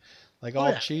same, like Oh, all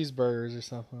yeah. cheeseburgers or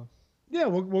something. Yeah,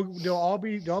 they'll all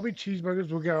be cheeseburgers.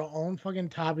 We'll get our own fucking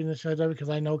toppings and shit like that because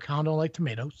I know Count don't like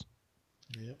tomatoes.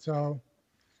 Yep. So,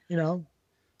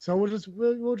 so we'll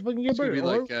fucking get It's gonna be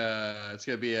burgers. like it's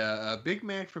gonna be a Big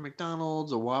Mac from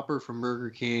McDonald's, a Whopper from Burger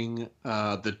King,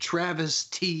 the Travis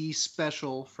T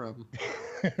special from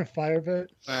Fire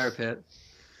pit. Fire Pit.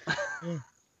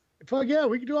 Fuck yeah,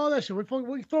 we can do all that shit. We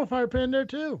can throw a fire pit in there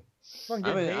too. Fucking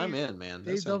get I'm in, man.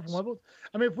 That Dave Dove sounds- from Webbles.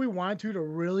 I mean, if we want to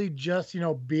really just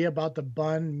be about the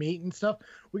bun, meat, and stuff,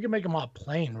 we can make them all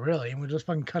plain, really, and we'll just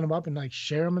fucking cut them up and like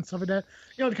share them and stuff like that.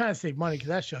 To kind of save money because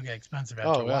that shit'll get expensive after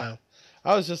Oh a yeah. while.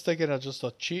 I was just thinking of just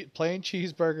a plain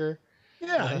cheeseburger.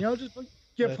 Yeah, Yeah. just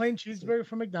Get a That's plain it. cheeseburger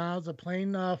from McDonald's, a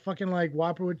plain fucking like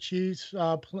Whopper with cheese,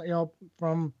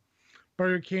 from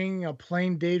Burger King, a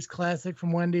plain Dave's Classic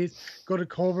from Wendy's. Go to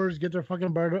Culver's, get their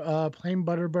fucking plain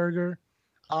butter burger.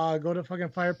 Go to fucking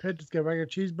Fire Pit, just get a regular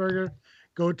cheeseburger.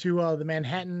 Go to the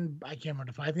Manhattan, I can't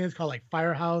remember. I think it's called like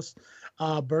Firehouse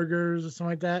Burgers or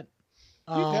something like that.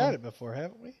 We've had it before,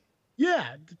 haven't we?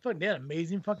 Yeah, they had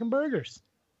amazing fucking burgers.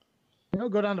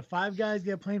 Go down to Five Guys,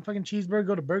 get a plain fucking cheeseburger.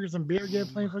 Go to Burgers and Beer, get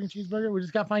a plain fucking cheeseburger. We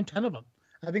just got to find 10 of them.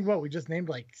 I think we just named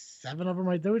like 7 of them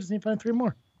right there. We just need to find 3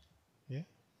 more. Yeah.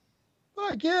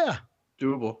 Fuck yeah.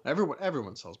 Doable.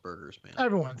 Everyone sells burgers, man.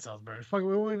 Everyone sells burgers. Fuck,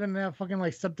 we won't even have fucking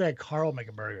like stepdad Carl make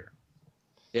a burger.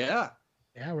 Yeah.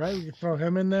 Yeah, right. We can throw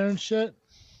him in there and shit.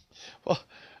 Well,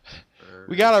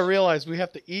 we gotta realize we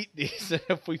have to eat these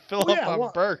if we fill Well, up yeah, on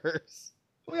well- burgers.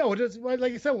 Well, yeah, we'll just like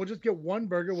I said, we'll just get one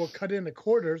burger. We'll cut it into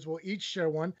quarters. We'll each share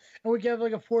one, and we can have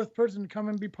like a 4th person come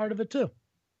and be part of it too.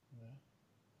 Yeah.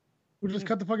 We'll just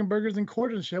cut the fucking burgers in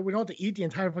quarters and shit. We don't have to eat the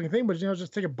entire fucking thing, but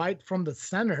just take a bite from the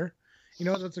center.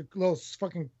 That's a little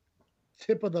fucking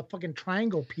tip of the fucking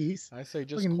triangle piece. I say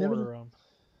just Fucking nibble- quarter them.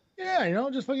 Yeah,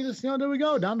 just there we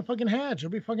go down the fucking hatch. It'll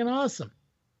be fucking awesome.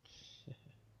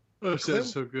 Oh,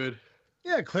 that's so good.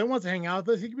 Yeah, Clint wants to hang out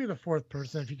with us. He could be the 4th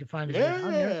person if he can find a good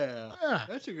time here. Yeah. Yeah,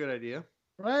 That's a good idea.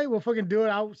 right. We'll fucking do it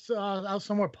out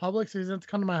somewhere public, so he doesn't have to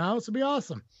come to my house. It'll be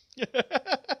awesome.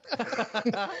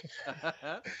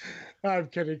 I'm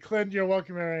kidding, Clint. You're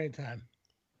welcome here anytime.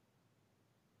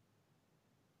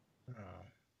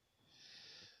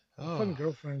 My fucking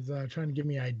girlfriend's trying to give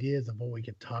me ideas of what we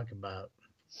could talk about.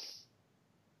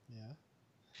 Yeah.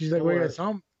 She's like, "What are you guys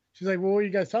talking?" She's like, "Well, what are you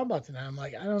guys talking about tonight?" I'm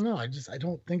like, "I don't know. I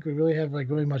don't think we really have like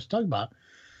really much to talk about."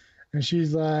 And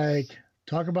she's like,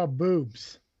 "Talk about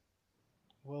boobs."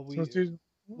 Well, So let's do-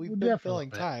 we've we'll do been that for a filling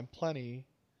little bit. time, plenty.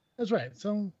 That's right.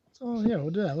 So yeah, we'll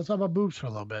do that. Let's talk about boobs for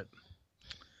a little bit.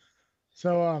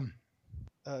 So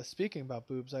Speaking about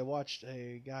boobs, I watched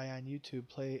a guy on YouTube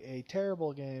play a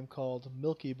terrible game called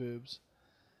Milky Boobs.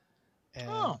 And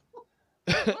oh,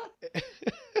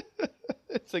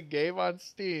 it's a game on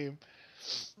Steam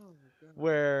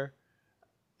where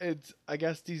I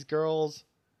guess these girls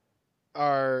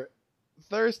are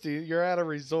thirsty. You're at a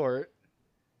resort,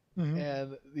 mhm.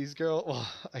 and these girls, well,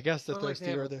 I guess they're Not like thirsty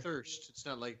they have or a they're, thirst. It's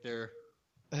not like they're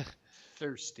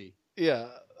thirsty. yeah,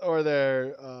 or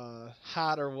they're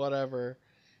hot or whatever.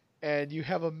 And you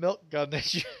have a milk gun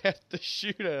that you have to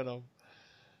shoot at them.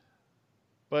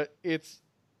 But the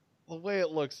way it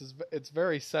looks it's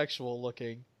very sexual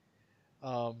looking.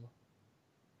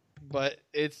 But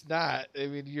it's not. I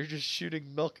mean, you're just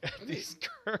shooting milk at these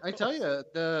girls. I tell you,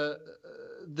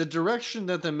 the direction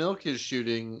that the milk is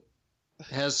shooting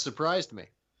has surprised me.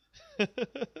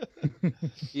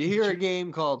 You hear a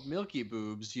game called Milky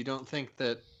Boobs, you don't think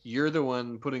that you're the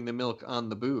one putting the milk on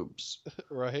the boobs.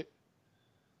 Right.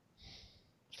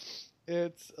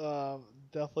 It's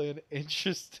definitely an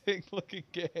interesting looking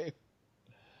game.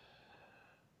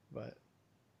 But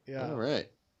yeah. All right.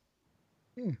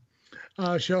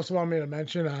 She also wanted me to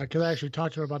mention because I actually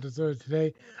talked to her about this earlier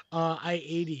today.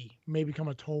 I-80 may become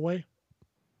a tollway.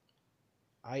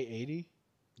 I-80?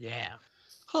 Yeah.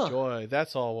 Huh. Joy,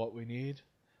 that's all what we need.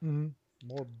 Mm-hmm.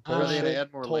 More Are they bullshit going to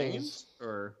add more tolls. lanes?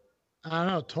 Or I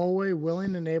don't know. Tollway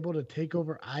willing and able to take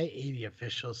over I-80,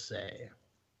 officials say.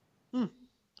 Hmm.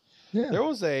 Yeah. There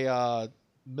was a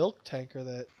milk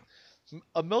tanker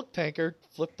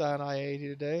flipped on I-80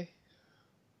 today.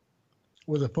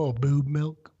 Was it full of boob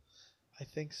milk? I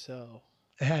think so.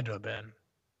 It had to have been.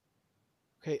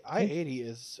 Okay, I-80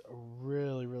 is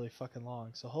really, really fucking long,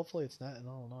 so hopefully it's not in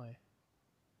Illinois.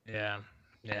 Yeah.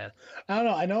 Yeah. I don't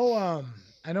know.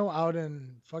 I know out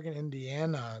in fucking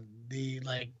Indiana, the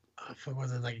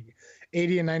was it like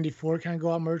 80 and 94 kind of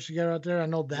go out merge together out there? I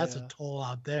know that's Yeah. a toll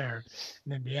out there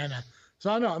in Indiana.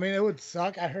 So I don't know. I mean, it would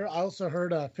suck. I also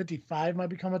heard 55 might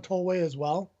become a tollway as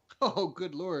well. oh,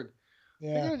 good lord!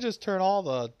 They're Yeah. gonna just turn all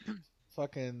the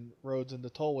fucking roads into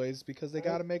tollways because they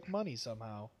gotta make money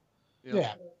somehow. You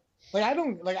Yeah. I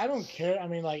don't care. I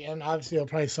mean, and obviously it'll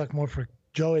probably suck more for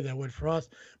Joey than it would for us.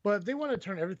 But if they want to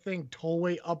turn everything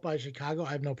tollway up by Chicago,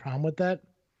 I have no problem with that.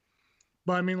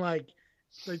 But I mean,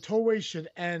 the tollway should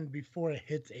end before it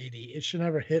hits 80. It should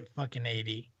never hit fucking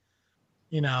 80.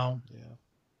 Yeah.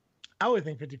 I would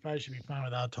think 55 should be fine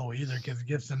without a toll either because it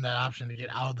gives them that option to get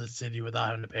out of the city without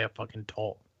having to pay a fucking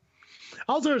toll.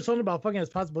 I also heard something about fucking this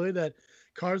possibility that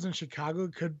cars in Chicago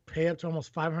could pay up to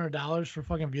almost $500 for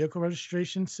fucking vehicle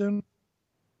registration soon.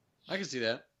 I can see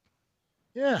that.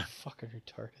 Yeah. Fucking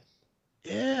retarded.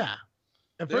 Yeah.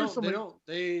 At first,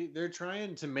 They're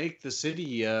trying to make the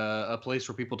city a place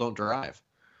where people don't drive,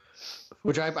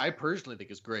 which I personally think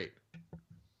is great.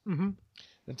 Mm-hmm.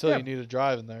 until Yeah. you need to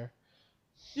drive in there.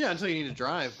 Yeah, until you need to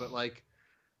drive. But like,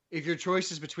 if your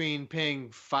choice is between paying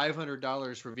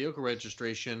 $500 for vehicle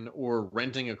registration or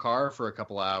renting a car for a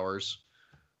couple of hours,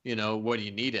 what do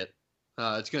you need it?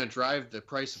 It's going to drive the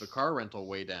price of a car rental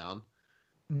way down.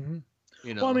 Mm-hmm.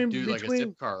 Well, I mean, Do like a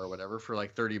zip car or whatever for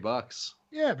like $30.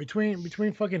 yeah,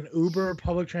 between fucking Uber,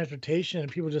 public transportation, and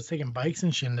people just taking bikes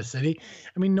and shit in the city.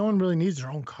 I mean, no one really needs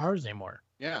their own cars anymore.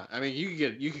 Yeah, I mean,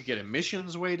 you could get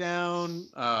emissions way down,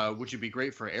 which would be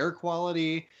great for air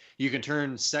quality. You can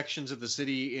turn sections of the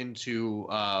city into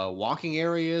walking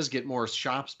areas, get more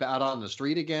shops out on the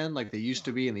street again, like they used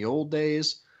to be in the old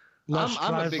days. Less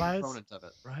I'm a big drive-bys, proponent of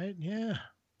it right? Yeah.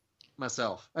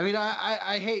 myself. I mean,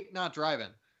 I hate not driving.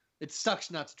 It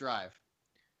sucks not to drive.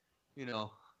 You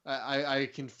know, I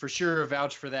can for sure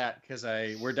vouch for that because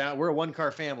we're a one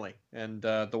car family, and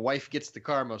the wife gets the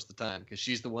car most of the time because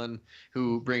she's the one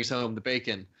who brings home the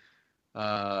bacon,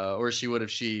 or she would if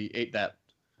she ate that.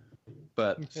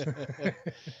 But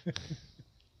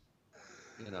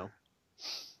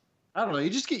I don't know. You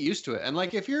just get used to it, and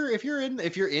like if you're in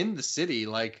the city,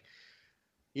 like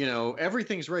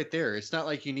everything's right there. It's not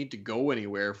like you need to go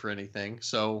anywhere for anything,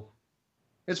 so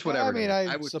it's whatever. I mean, to me.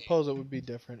 I suppose it would be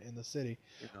different in the city,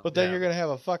 but Yeah. then you're gonna have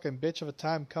a fucking bitch of a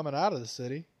time coming out of the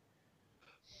city.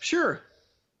 Sure.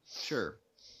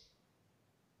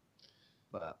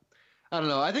 But I don't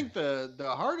know. I think the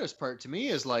hardest part to me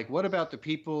is like, what about the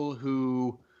people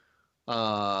who,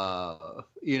 you're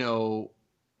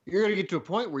gonna get to a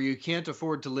point where you can't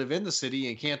afford to live in the city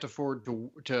and can't afford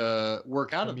to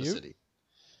work out of the Commute? city.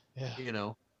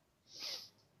 Yeah.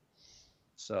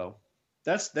 So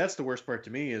that's the worst part to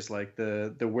me is like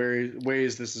the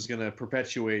ways this is gonna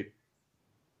perpetuate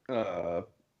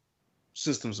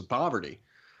systems of poverty.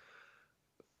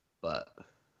 But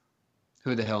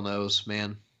who the hell knows,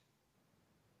 man?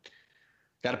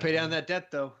 Got to pay down that debt,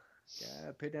 though. Got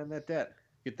to pay down that debt.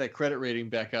 Get that credit rating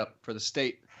back up for the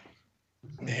state.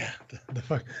 Yeah, the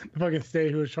fucking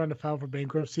state who was trying to file for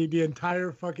bankruptcy, the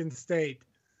entire fucking state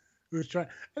who was trying,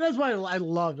 and that's why I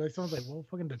loved. Like someone's like, "Well,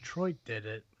 fucking Detroit did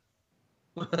it."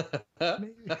 like a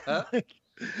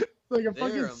fucking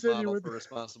They're a city model with for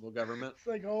responsible government. It's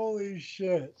like holy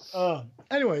shit.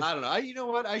 Anyways, I don't know. You know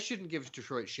what? I shouldn't give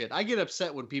Detroit shit. I get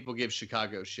upset when people give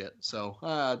Chicago shit. So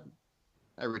I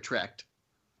retract.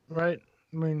 Right?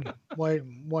 I mean, why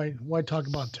talk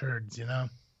about turds?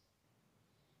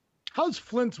 How's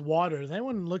Flint's water? Has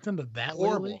anyone looked into that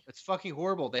Horrible. lately? It's fucking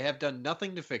horrible. They have done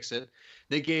nothing to fix it.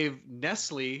 They gave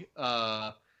Nestle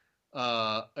a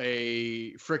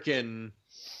freaking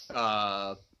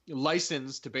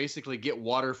license to basically get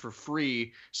water for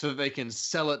free so that they can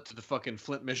sell it to the fucking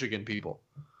Flint, Michigan people.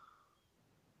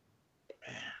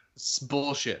 It's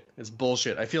bullshit. It's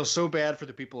bullshit. I feel so bad for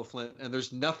the people of Flint, and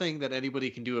there's nothing that anybody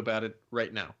can do about it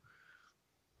right now.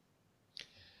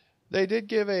 They did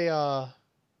give an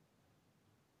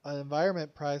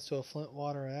environment prize to a Flint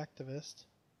water activist.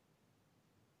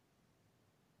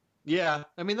 Yeah,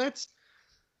 I mean that's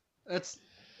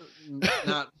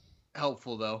not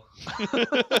helpful though.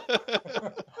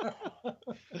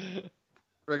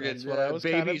 That's what I was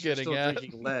kind of babies are getting still at.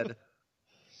 drinking lead.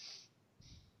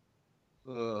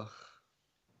 Ugh.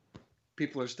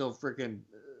 People are still freaking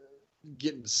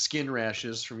getting skin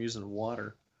rashes from using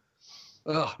water.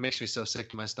 Ugh, makes me so sick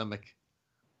to my stomach.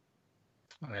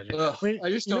 Ugh, Wait, I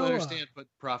just don't understand putting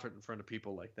profit in front of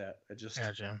people like that. I just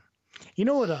Gotcha. You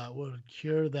know what would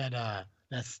cure that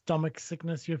stomach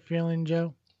sickness you're feeling,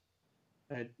 Joe?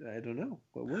 I don't know.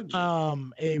 What would?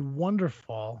 A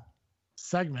wonderful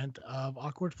segment of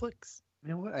Awkward Flicks. You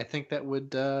know what? I think that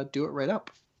would do it right up.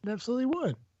 It absolutely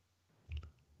would.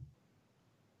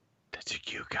 That's your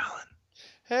cue, Colin.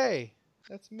 Hey,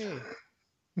 that's me.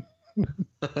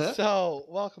 So,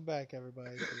 welcome back,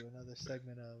 everybody, to another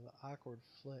segment of Awkward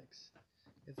Flicks.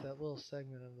 It's that little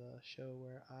segment of the show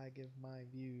where I give my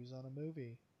views on a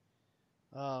movie.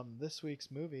 This week's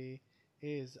movie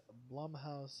is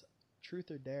Blumhouse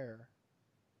Truth or Dare.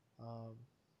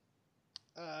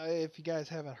 If you guys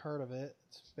haven't heard of it,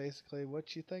 it's basically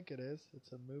what you think it is.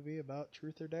 It's a movie about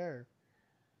truth or dare.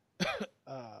 It's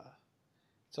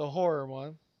a horror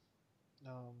one.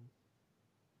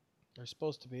 They're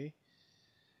supposed to be.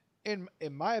 In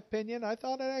my opinion, I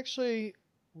thought it actually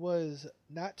was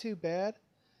not too bad.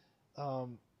 The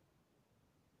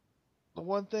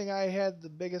one thing I had the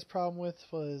biggest problem with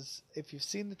was, if you've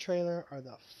seen the trailer, are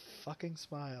the fucking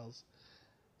smiles.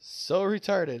 So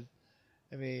retarded.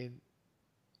 I mean,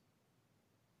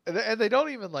 and they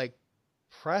don't even like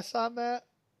press on that,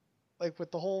 like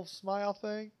with the whole smile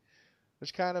thing,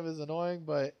 which kind of is annoying,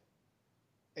 but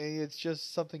it's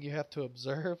just something you have to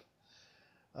observe.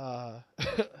 Uh,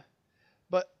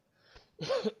 but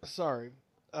sorry,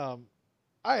 I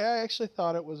actually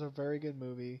thought it was a very good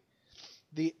movie.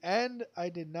 The end, I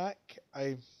did not.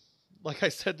 I like I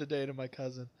said today to my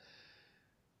cousin,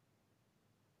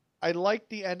 I liked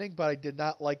the ending, but I did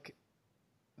not like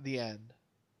the end.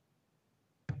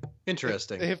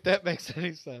 Interesting. If that makes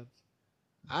any sense.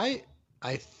 I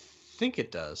I think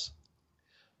it does.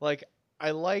 Like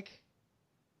I like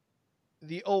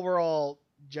the overall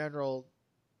general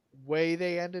way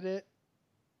they ended it,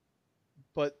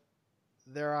 but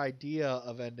their idea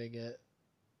of ending it,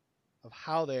 of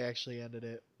how they actually ended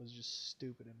it, was just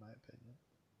stupid in my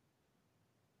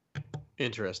opinion.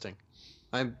 Interesting.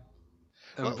 I'm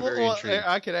very Well, intrigued.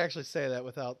 I could actually say that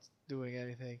without doing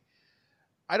anything.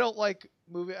 I don't like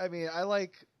movie. I mean, I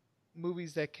like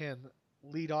movies that can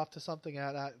lead off to something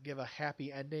and not give a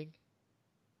happy ending,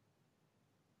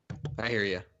 I hear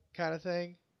you. kind of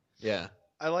thing. Yeah.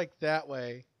 I like that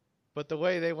way, but the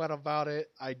way they went about it,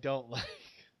 I don't like.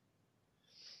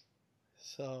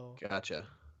 So, Gotcha.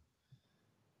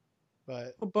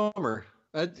 but Well, bummer.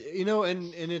 And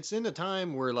it's in a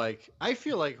time where like I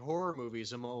feel like horror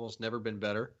movies have almost never been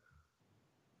better.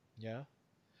 yeah,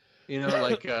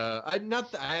 Like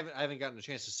I haven't gotten a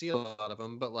chance to see a lot of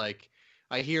them, but like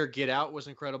I hear Get Out was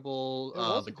incredible. it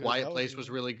was The a good. Quiet That Place was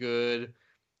good. really good.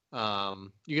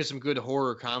 You get some good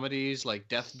horror comedies like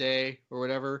Death Day or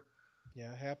whatever.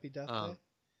 Yeah, Happy Death Day. Um,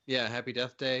 yeah, Happy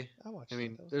Death Day. I watched I that.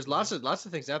 mean, That was there's pretty lots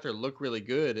of things out there that look really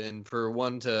good, and for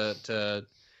one to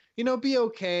be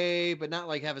okay, but not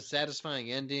like have a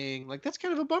satisfying ending, like that's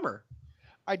kind of a bummer.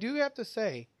 I do have to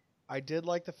say, I did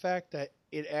like the fact that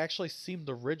it actually seemed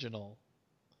original.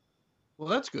 Well,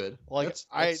 that's good. Like That's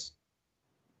I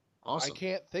awesome.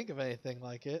 can't think of anything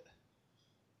like it.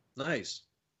 Nice.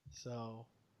 So,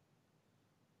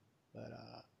 but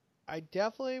I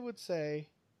definitely would say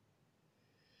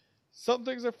some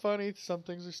things are funny, some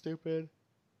things are stupid.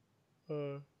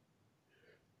 Uh,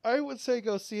 I would say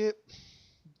go see it.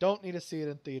 Don't need to see it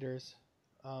in theaters.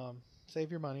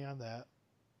 Save your money on that.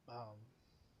 Um,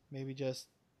 maybe just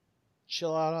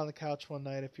chill out on the couch one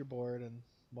night if you're bored and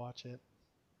watch it.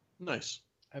 Nice.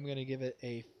 I'm gonna give it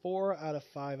a 4 out of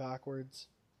 5 awkwards.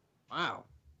 Wow.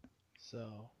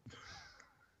 So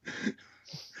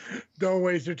Don't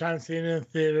waste your time seeing it in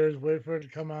theaters. Wait for it to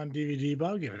come on DVD, but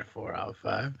I'll give it a 4 out of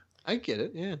 5. I get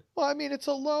it. Yeah. well, I mean, it's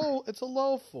a low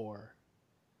 4.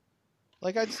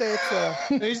 Like I'd say it's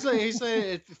a He's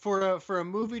like for a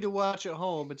movie to watch at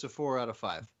home, it's a 4 out of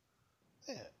 5.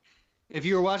 yeah. If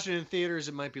you were watching it in theaters,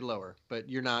 it might be lower, but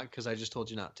you're not because I just told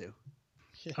you not to.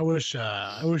 I wish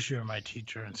you were my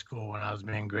teacher in school when I was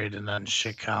being graded on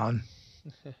shit, Colin.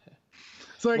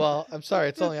 It's like, Well, I'm sorry,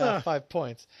 it's only it's, out of 5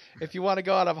 points. If you want to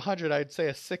go out of 100, I'd say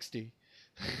a 60.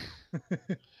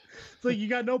 it's like you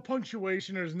got no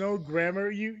punctuation. There's no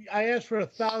grammar. I asked for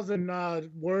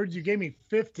 1,000 words. You gave me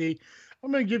 50.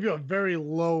 I'm gonna give you a very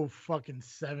low fucking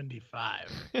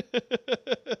 75.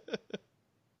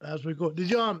 That's pretty cool. Did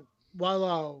you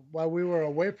while we were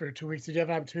away for 2 weeks, did you have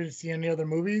an opportunity to see any other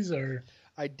movies or?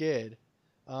 I did.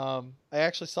 I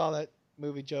actually saw that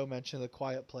movie Joe mentioned, The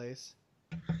Quiet Place.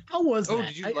 How was Oh, that?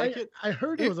 did you like it? I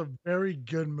heard it was a very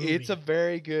good movie. It's a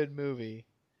very good movie.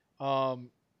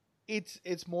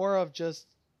 It's more of just,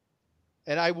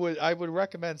 and I would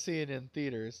recommend seeing it in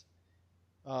theaters.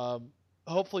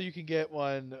 Hopefully you can get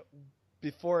one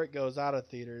before it goes out of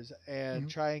theaters, and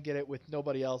try and get it with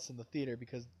nobody else in the theater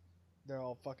because they're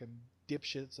all fucking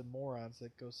dipshits and morons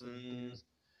that go see it in theaters.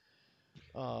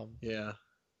 Yeah.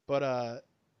 But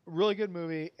really good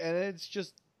movie, and it's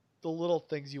just the little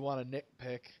things you want to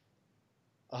nitpick.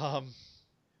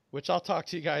 Which I'll talk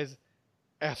to you guys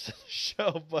after the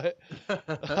show, but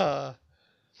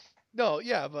no,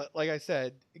 yeah, but like I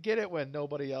said, get it when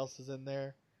nobody else is in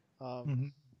there.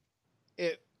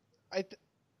 It,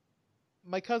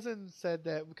 my cousin said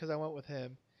that because I went with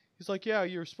him. He's like, yeah,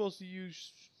 you're supposed to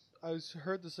use. I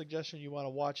heard the suggestion you want to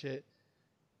watch it,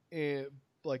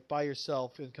 like by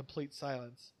yourself in complete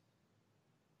silence.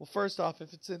 Well, first off,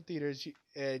 if it's in theaters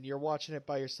and you're watching it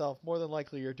by yourself, more than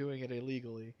likely you're doing it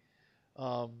illegally.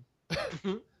 But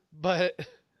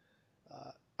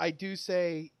I do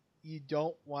say you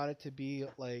don't want it to be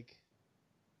like.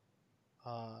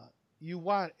 You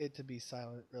want it to be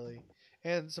silent, really.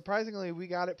 And surprisingly, we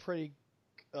got it pretty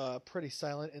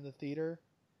silent in the theater.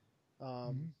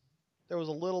 There was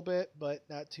a little bit, but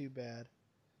not too bad,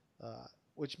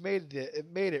 which made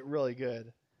it really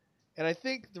good. And I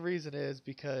think the reason is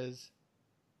because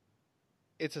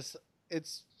it's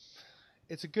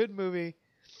a good movie,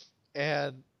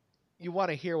 and you want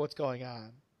to hear what's going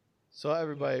on, so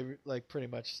everybody like pretty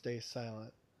much stays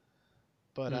silent.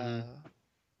 But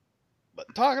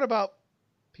But talking about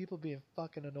people being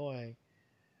fucking annoying,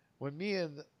 when me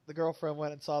and the girlfriend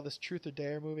went and saw this Truth or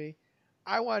Dare movie,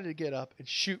 I wanted to get up and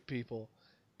shoot people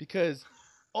because,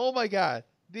 oh my god,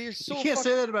 they're so. You can't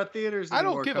say that about theaters I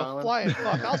anymore, don't give a Colin. flying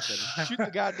fuck. I'll shoot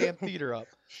the goddamn theater up.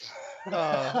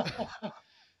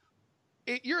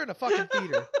 You're in a fucking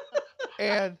theater,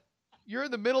 and you're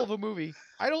in the middle of a movie.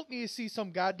 I don't need to see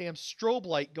some goddamn strobe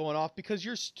light going off because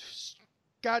you're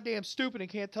goddamn stupid and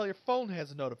can't tell your phone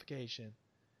has a notification.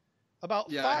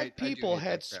 About five people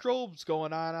had strobes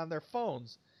going on their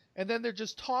phones, and then they're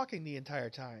just talking the entire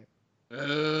time.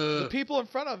 The people in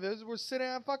front of us were sitting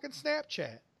on fucking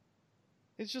Snapchat.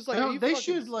 It's just like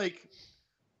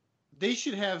they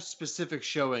should have specific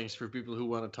showings for people who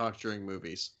want to talk during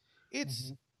movies.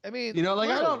 It's I mean, you know, like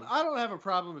literally. I don't have a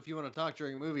problem if you want to talk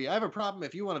during a movie. I have a problem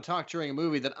if you want to talk during a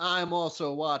movie that I'm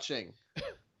also watching.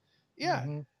 Yeah,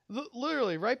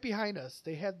 literally right behind us,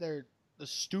 they had the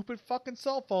stupid fucking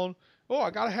cell phone. Oh,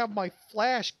 I gotta have my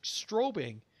flash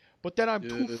strobing, but then I'm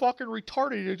too fucking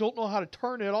retarded. I don't know how to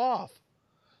turn it off,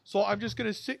 so I'm just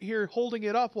gonna sit here holding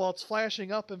it up while it's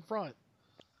flashing up in front.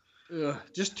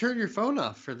 Just turn your phone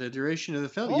off for the duration of the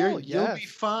film. You'll be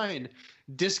fine.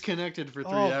 Disconnected for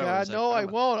 3 hours. Oh God, no, I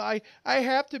won't. I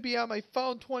have to be on my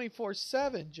phone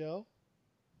 24/7, Joe.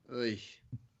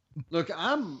 Look,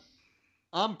 I'm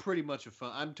pretty much a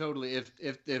phone. I'm totally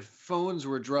if phones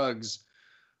were drugs,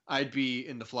 I'd be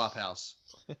in the flop house.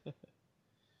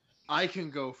 I can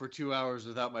go for 2 hours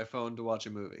without my phone to watch a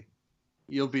movie.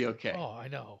 You'll be okay. Oh, I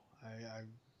know. I'm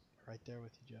right there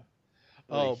with you, Joe.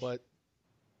 Oh, but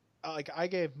I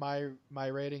gave my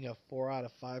rating a 4 out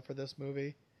of 5 for this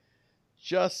movie.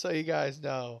 Just so you guys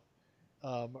know,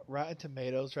 Rotten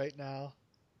Tomatoes right now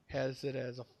has it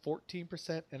as a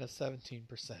 14% and a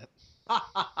 17%.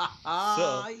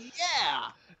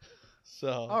 Yeah.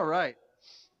 So. All right.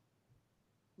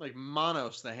 Like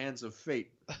Manos, the Hands of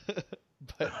Fate.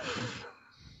 But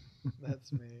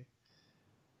that's me.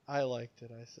 I liked it.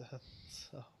 I said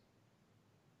so.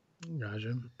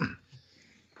 Gotcha.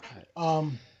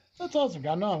 That's awesome,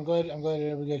 God. No, I'm glad I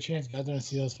ever get a chance to go out there and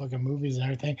see those fucking movies and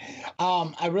everything.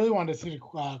 I really wanted to see the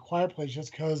Quiet Place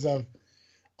just because of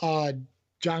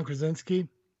John Krasinski.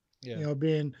 Yeah. You know,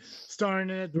 being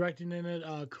starring in it, directing in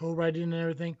it, co-writing and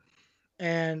everything.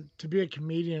 And to be a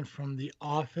comedian from The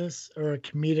Office or a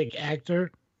comedic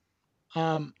actor,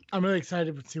 I'm really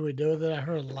excited to see what he did with it. I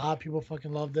heard a lot of people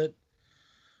fucking loved it.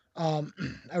 I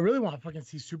really want to fucking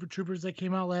see Super Troopers that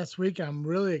came out last week. I'm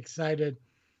really excited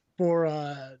for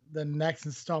the next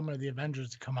installment of the Avengers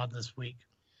to come out this week.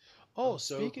 Oh,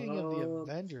 speaking of the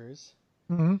Avengers,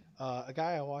 a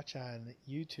guy I watch on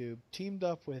YouTube teamed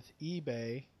up with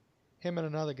eBay, him and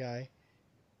another guy,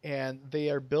 and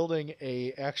they are building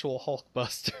a actual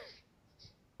Hulkbuster.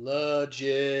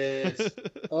 Legit.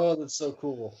 Oh, that's so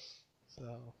cool.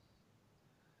 So,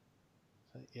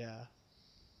 but yeah.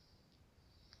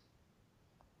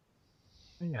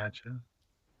 I gotcha.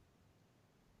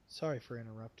 Sorry for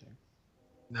interrupting.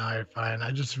 No, you're fine.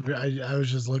 I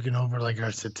was just looking over like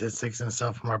our statistics and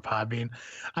stuff from our Podbean.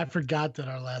 I forgot that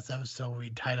our last episode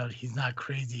we titled "He's Not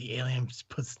Crazy." Aliens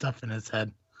put stuff in his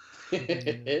head.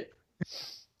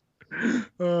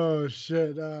 Oh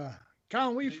shit,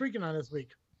 Colin, what are you freaking on this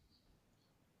week?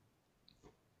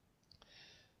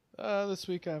 This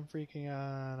week I'm freaking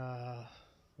on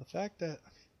the fact that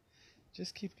I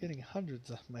just keep getting hundreds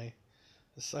of my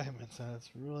assignments, and it's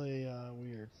really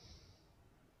weird.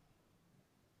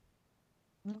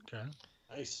 Okay.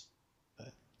 Nice.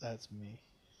 But that's me.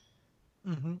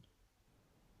 Mm-hmm.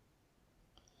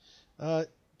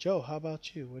 Joe, how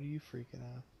about you? What are you freaking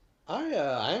on?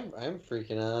 I'm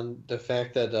freaking on the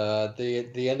fact that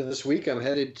the end of this week I'm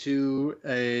headed to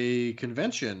a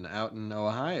convention out in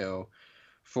Ohio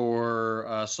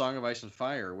for Song of Ice and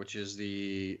Fire, which is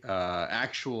the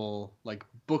actual like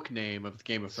book name of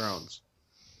Game of Thrones.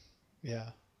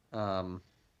 Yeah. I'm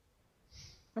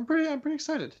pretty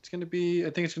excited. I think it's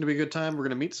gonna be a good time. We're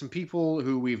gonna meet some people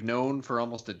who we've known for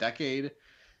almost a decade,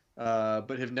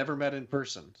 but have never met in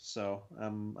person. So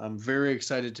I'm very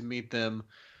excited to meet them.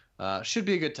 Should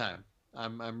be a good time.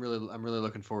 I'm really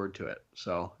looking forward to it.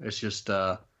 So it's just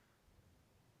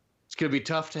it's gonna be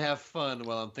tough to have fun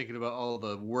while I'm thinking about all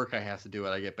the work I have to do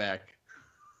when I get back.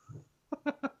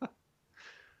 I'm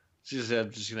just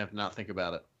gonna have to not think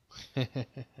about it.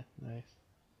 Nice.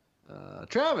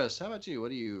 Travis, how about you?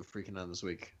 What are you freaking on this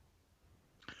week?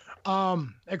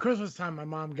 At Christmas time, my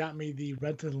mom got me the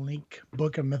Rented Link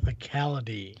Book of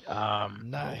Mythicality.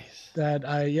 Nice. That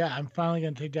I'm finally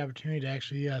gonna take the opportunity to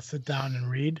actually sit down and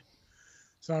read.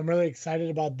 So I'm really excited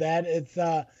about that.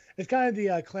 It's It's kind of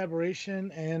the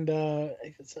collaboration, and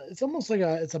it's almost like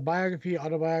it's a biography,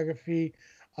 autobiography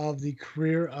of the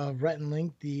career of Rhett and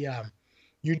Link, the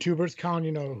YouTubers. Colin,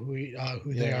 you know who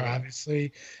they are, Yeah.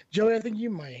 obviously. Joey, I think you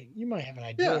might have an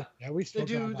idea. We They spoke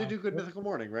do about Good it. Mythical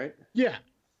Morning, right? Yeah.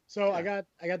 So Yeah.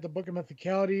 I got the Book of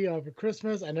Mythicality for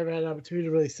Christmas. I never had an opportunity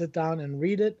to really sit down and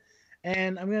read it,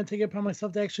 and I'm gonna take it upon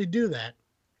myself to actually do that.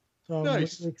 So I'm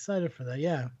Nice. really excited for that.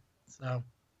 Yeah. So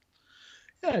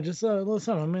yeah, just a little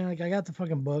something. I mean, like I got the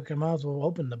fucking book. I might as well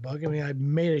open the book. I mean, I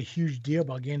made a huge deal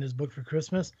about getting this book for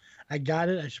Christmas. I got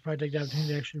it. I should probably take the opportunity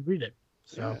to actually read it.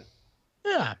 So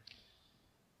yeah.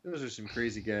 Those are some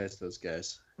crazy guys, those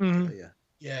guys. Mhm. Yeah.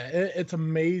 Yeah, it's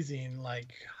amazing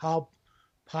like how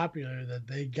popular that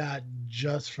they got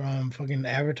just from fucking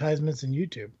advertisements and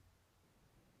YouTube.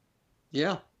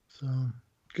 Yeah. So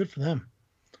good for them.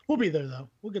 We'll be there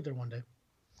though. We'll get there one day.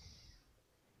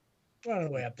 We're on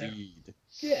the way up there. Indeed.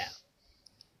 Yeah.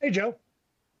 Hey Joe.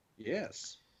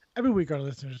 Yes. Every week our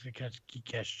listeners can catch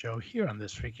Geekcast Joe here on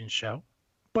this freaking show.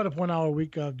 But if 1 hour a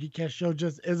week of Geekcast Joe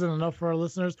just isn't enough for our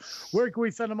listeners, where can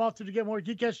we send them off to get more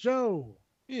Geekcast Joe?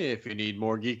 If you need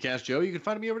more Geekcast Joe, you can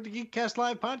find me over at the Geekcast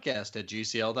Live podcast at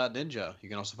gcl.ninja. You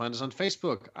can also find us on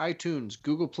Facebook, iTunes,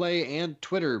 Google Play, and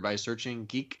Twitter by searching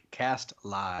Geekcast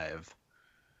Live.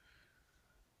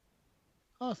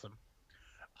 Awesome.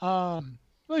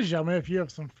 Ladies and gentlemen, if you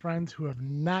have some friends who have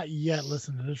not yet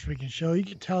listened to this freaking show, you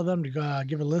can tell them to go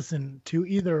give a listen to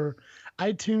either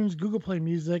iTunes, Google Play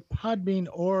Music, Podbean,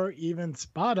 or even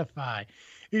Spotify.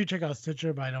 You can check out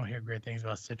Stitcher, but I don't hear great things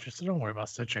about Stitcher, so don't worry about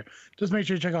Stitcher. Just make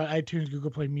sure you check out iTunes,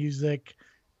 Google Play Music,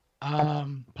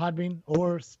 Podbean,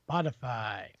 or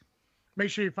Spotify. Make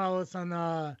sure you follow us on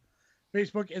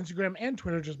Facebook, Instagram, and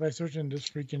Twitter just by searching this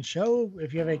freaking show.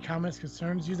 If you have any comments,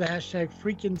 concerns, use the hashtag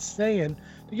freaking saying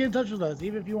to get in touch with us.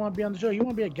 Even if you want to be on the show, you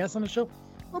want to be a guest on the show,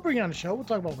 we'll bring you on the show. We'll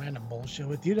talk about random bullshit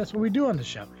with you. That's what we do on the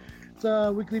show. It's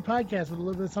a weekly podcast with a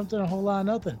little bit of something, a whole lot of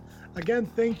nothing. Again,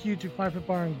 thank you to 5 Foot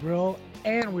Bar and Grill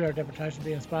and We Are Advertising for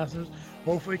being sponsors.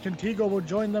 Hopefully, Contigo will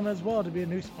join them as well to be a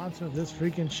new sponsor of this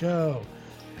freaking show.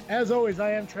 As always,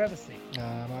 I am Travesty.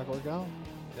 I'm Awkward Gone.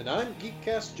 And I'm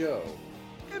Geekcast Joe.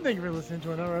 And thank you for listening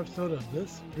to another episode of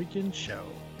this freaking show.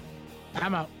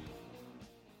 I'm out.